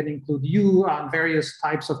correlations, you can include U on various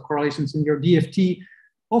types of correlations in your DFT.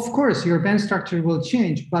 Of course, your band structure will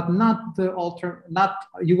change, but not the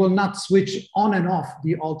you will not switch on and off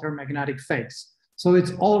the altermagnetic phase. So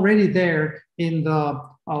it's already there in the,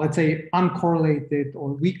 let's say, uncorrelated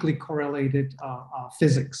or weakly correlated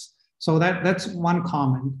physics. So that's one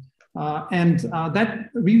comment. And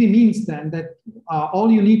that really means then that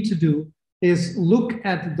all you need to do is look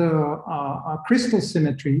at the crystal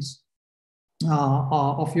symmetries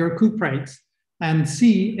of your cuprates and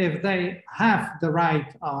see if they have the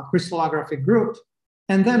right crystallographic group.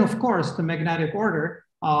 And then, of course, the magnetic order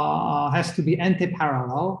has to be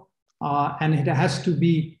antiparallel, and it has to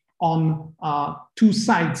be on two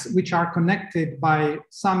sides which are connected by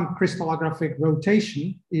some crystallographic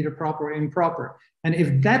rotation, either proper or improper. And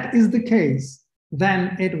if that is the case,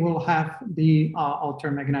 then it will have the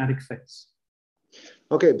altermagnetic phase.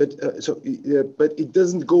 Okay, but but it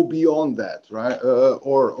doesn't go beyond that, right?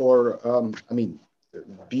 I mean,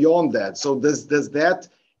 beyond that. So does that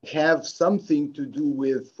have something to do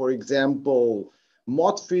with, for example,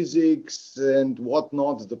 Mott physics and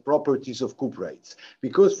whatnot, the properties of cuprates?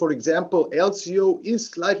 Because, for example, LCO is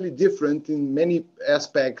slightly different in many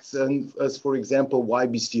aspects, and as, for example,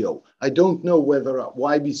 YBCO. I don't know whether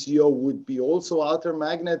YBCO would be also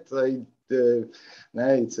altermagnet.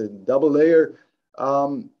 It's a double layer.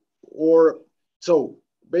 Or so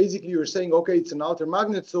basically you're saying, okay, it's an outer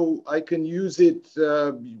magnet, so I can use it,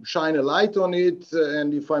 shine a light on it,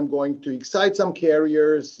 and if I'm going to excite some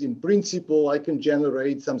carriers, in principle, I can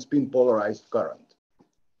generate some spin polarized current.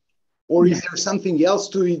 Or is there something else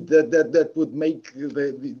to it that would make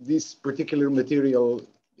this particular material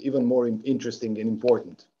even more interesting and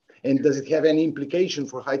important? And does it have any implication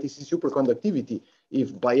for high TC superconductivity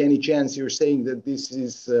if by any chance you're saying that this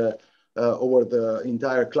is over the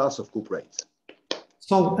entire class of cuprates?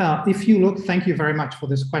 So if you look, thank you very much for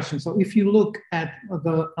this question. So if you look at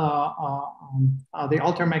the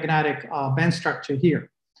altermagnetic band structure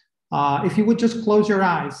here, if you would just close your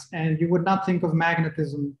eyes and you would not think of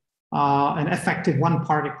magnetism an effective one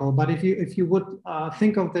particle, but if you would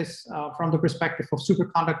think of this from the perspective of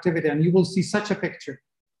superconductivity, and you will see such a picture,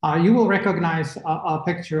 you will recognize a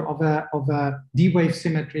picture of a D-wave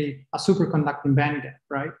symmetry, a superconducting bandgap,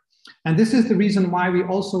 right? And this is the reason why we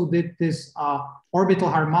also did this orbital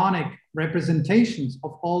harmonic representations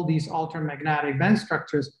of all these altermagnetic band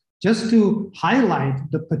structures, just to highlight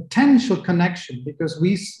the potential connection, because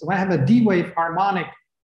we have a D-wave harmonic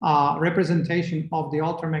representation of the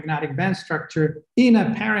altermagnetic band structure in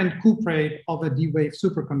a parent cuprate of a D-wave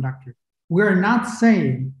superconductor. We're not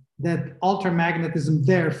saying that altermagnetism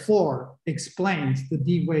therefore explains the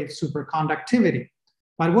D-wave superconductivity.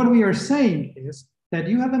 But what we are saying is that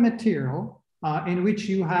you have a material in which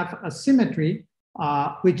you have a symmetry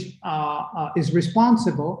which is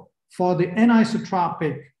responsible for the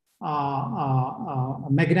anisotropic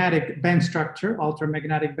magnetic band structure,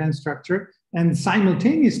 altermagnetic band structure, and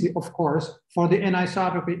simultaneously, of course, for the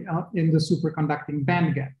anisotropy in the superconducting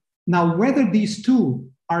bandgap. Now, whether these two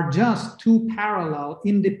are just two parallel,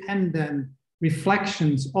 independent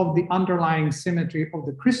reflections of the underlying symmetry of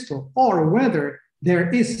the crystal, or whether there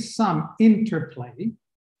is some interplay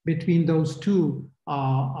between those two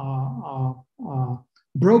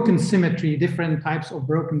broken symmetry, different types of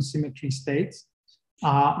broken symmetry states,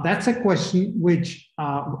 that's a question which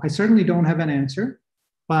I certainly don't have an answer,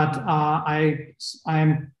 but I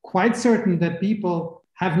am quite certain that people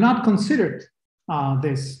have not considered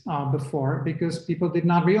this before, because people did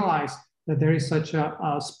not realize that there is such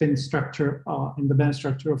a spin structure in the band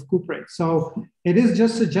structure of cuprate. So it is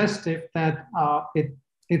just suggestive that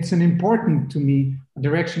it's an important, to me,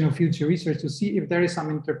 direction of future research to see if there is some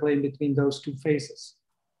interplay between those two phases.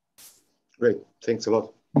 Great, thanks a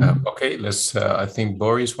lot. Okay, let's. I think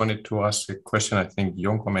Boris wanted to ask a question. I think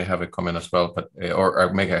Jonko may have a comment as well, but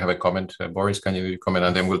or may have a comment. Boris, can you comment?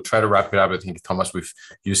 And then we'll try to wrap it up. I think Thomas, we've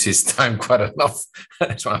used his time quite enough.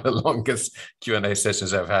 It's one of the longest Q&A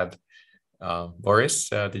sessions I've had. Boris,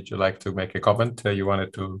 did you like to make a comment? You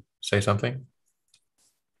wanted to say something?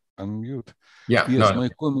 Unmute. Yeah. Yes, my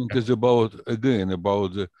comment is about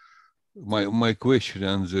my question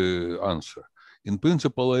and the answer. In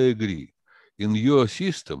principle, I agree. In your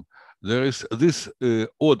system, there is this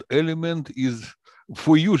odd element is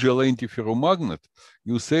for usual antiferromagnet.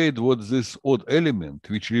 You said what this odd element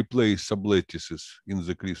which replaces sublattices in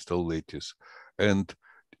the crystal lattice, and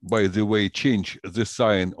by the way change the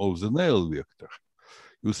sign of the Néel vector.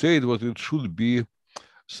 You said what it should be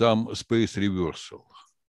some space reversal.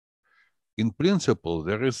 In principle,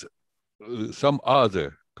 there is some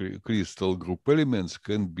other crystal group elements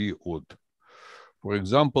can be odd. For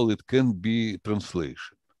example, it can be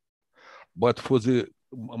translation. But for the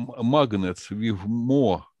magnets with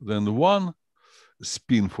more than one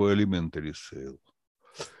spin for elementary cell,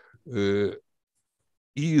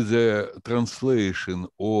 either translation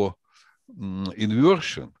or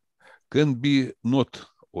inversion can be not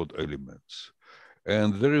odd elements.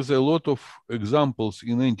 And there is a lot of examples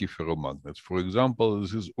in antiferromagnets. For example,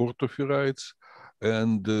 this is orthoferrites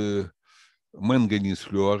and manganese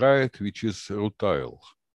fluoride, which is rutile.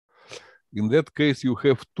 In that case, you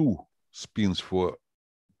have two spins for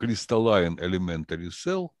crystalline elementary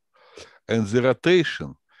cell, and the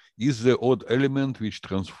rotation is the odd element which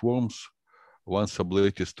transforms one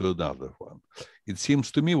sublattice to another one. It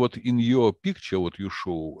seems to me what in your picture, what you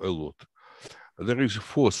show a lot, there is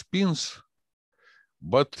 4 spins,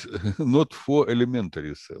 but not 4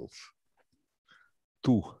 elementary cells.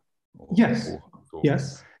 2. Yes. 4.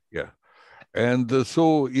 Yes. Yeah. And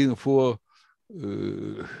so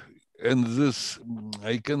and this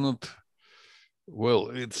I cannot, well,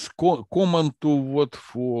 it's common to what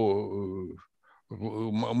for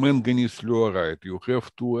manganese fluoride. You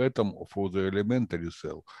have 2 atoms for the elementary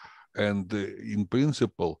cell. And in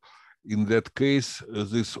principle, in that case,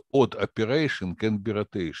 this odd operation can be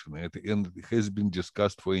rotation. And it has been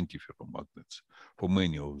discussed for antiferromagnets, for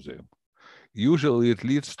many of them. Usually it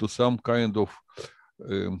leads to some kind of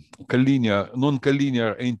non-collinear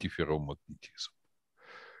antiferromagnetism.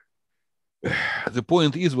 the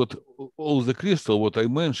point is what all the crystal, what I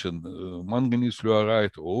mentioned, manganese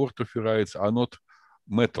fluoride or orthoferrites are not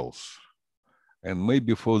metals. And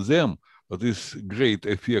maybe for them, this great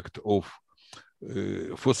effect of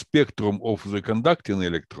for spectrum of the conducting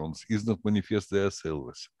electrons is not manifest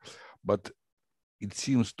themselves. But it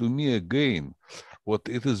seems to me again, what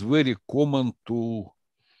it is very common to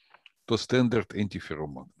standard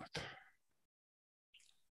antiferromagnet.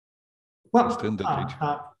 Well,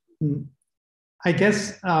 I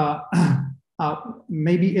guess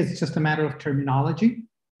maybe it's just a matter of terminology.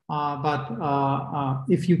 But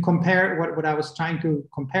if you compare what I was trying to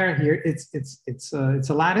compare here, it's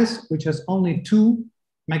a lattice which has only 2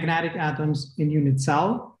 magnetic atoms in unit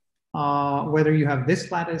cell. Whether you have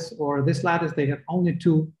this lattice or this lattice, they have only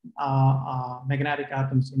 2 magnetic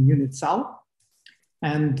atoms in unit cell.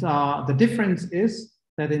 And the difference is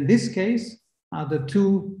that in this case, the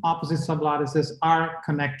 2 opposite sublattices are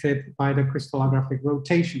connected by the crystallographic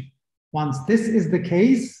rotation. Once this is the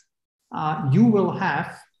case, you will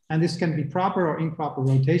have, and this can be proper or improper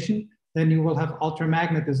rotation, then you will have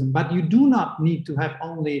altermagnetism. But you do not need to have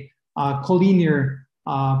only collinear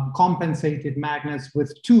compensated magnets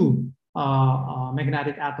with 2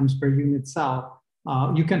 magnetic atoms per unit cell.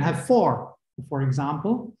 You can have 4, for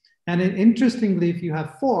example. And interestingly, if you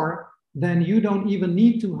have 4, then you don't even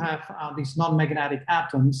need to have these non-magnetic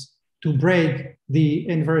atoms to break the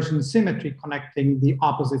inversion symmetry connecting the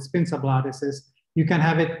opposite spin sublattices. You can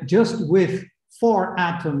have it just with 4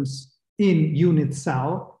 atoms in unit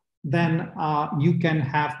cell. Then you can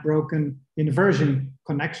have broken inversion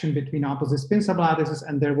connection between opposite spin sublattices,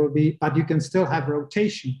 and there will be, but you can still have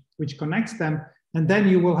rotation which connects them, and then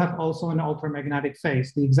you will have also an altermagnetic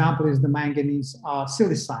phase. The example is the manganese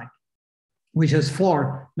silicide, which has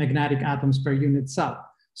 4 magnetic atoms per unit cell.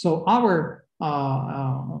 So our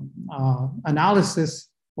analysis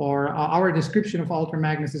or our description of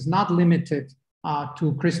altermagnets is not limited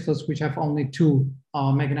to crystals which have only 2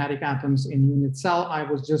 magnetic atoms in unit cell. I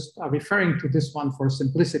was just referring to this one for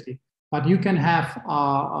simplicity, but you can have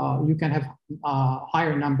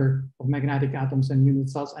higher number of magnetic atoms in unit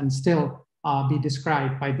cells and still be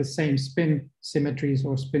described by the same spin symmetries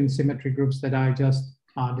or spin symmetry groups that I just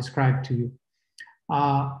described to you.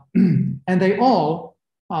 And they all,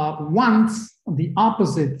 once the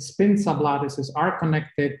opposite spin sublattices are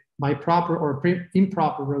connected by proper or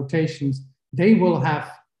improper rotations, they will have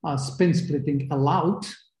spin splitting allowed,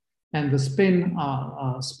 and the spin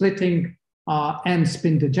splitting and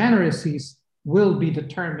spin degeneracies will be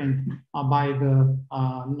determined by the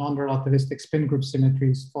non-relativistic spin group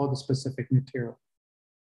symmetries for the specific material.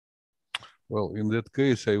 Well, in that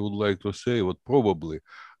case, I would like to say what probably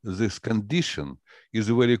this condition is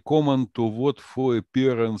very common to what for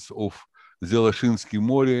appearance of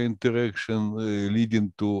Zelashinsky-Moria interaction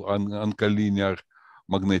leading to uncollinear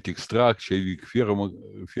magnetic structure, weak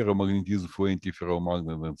ferromagnetism for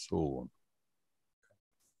antiferromagnet, and so on.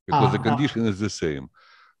 Because the condition is the same.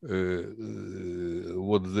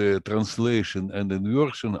 What the translation and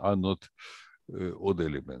inversion are not odd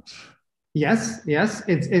elements. Yes,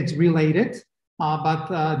 it's related, but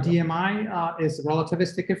DMI is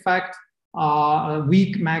relativistic effect.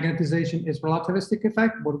 Weak magnetization is relativistic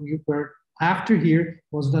effect. What we were after here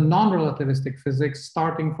was the non-relativistic physics,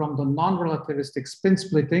 starting from the non-relativistic spin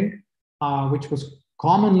splitting, which was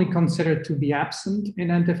commonly considered to be absent in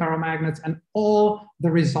antiferromagnets, and all the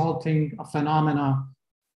resulting phenomena,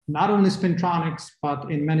 not only spintronics, but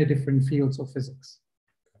in many different fields of physics.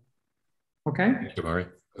 Okay? Thank you, Murray.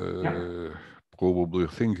 Probably.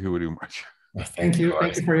 Thank you very much. Thank you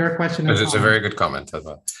for your question. It's a very good comment as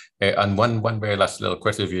well. And one very last little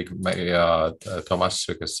question, if you may, Tomas,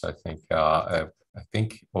 because I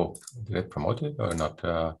think, oh, did I promote it or not?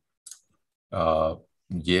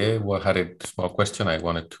 Yeah, well, had a small question. I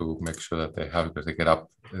wanted to make sure that they have, because they get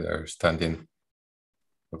up, they're standing,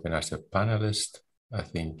 looking as a panelist, I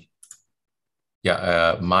think.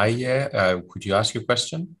 Yeah, Maya, could you ask your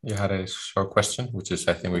question? You had a short question, which is,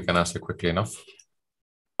 I think we can answer quickly enough.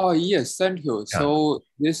 Oh, yes, thank you. Yeah. So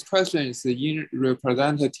this question is in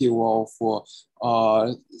representative of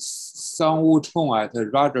Sang-Woo Chung at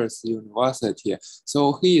Rutgers University.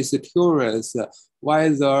 So he is curious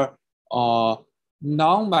whether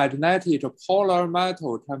non-magnetic polar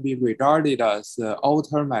metal can be regarded as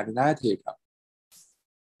altermagnetic.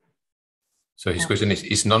 So his question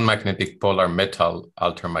is non-magnetic polar metal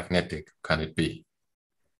altermagnetic? Can it be?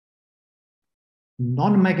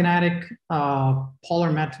 Non-magnetic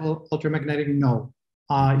polar metal altermagnetic, no.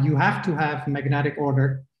 You have to have magnetic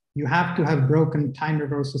order. You have to have broken time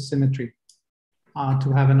reversal symmetry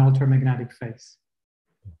to have an altermagnetic phase.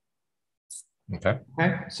 Okay.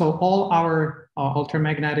 Okay, so all our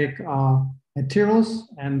altermagnetic materials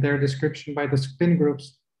and their description by the spin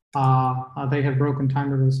groups, they have broken time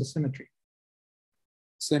reversal symmetry.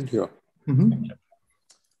 Thank you. Mm-hmm.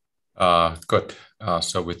 Good.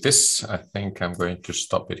 So with this, I think I'm going to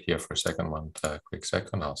stop it here for a second. One quick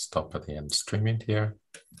second. I'll stop at the end streaming here.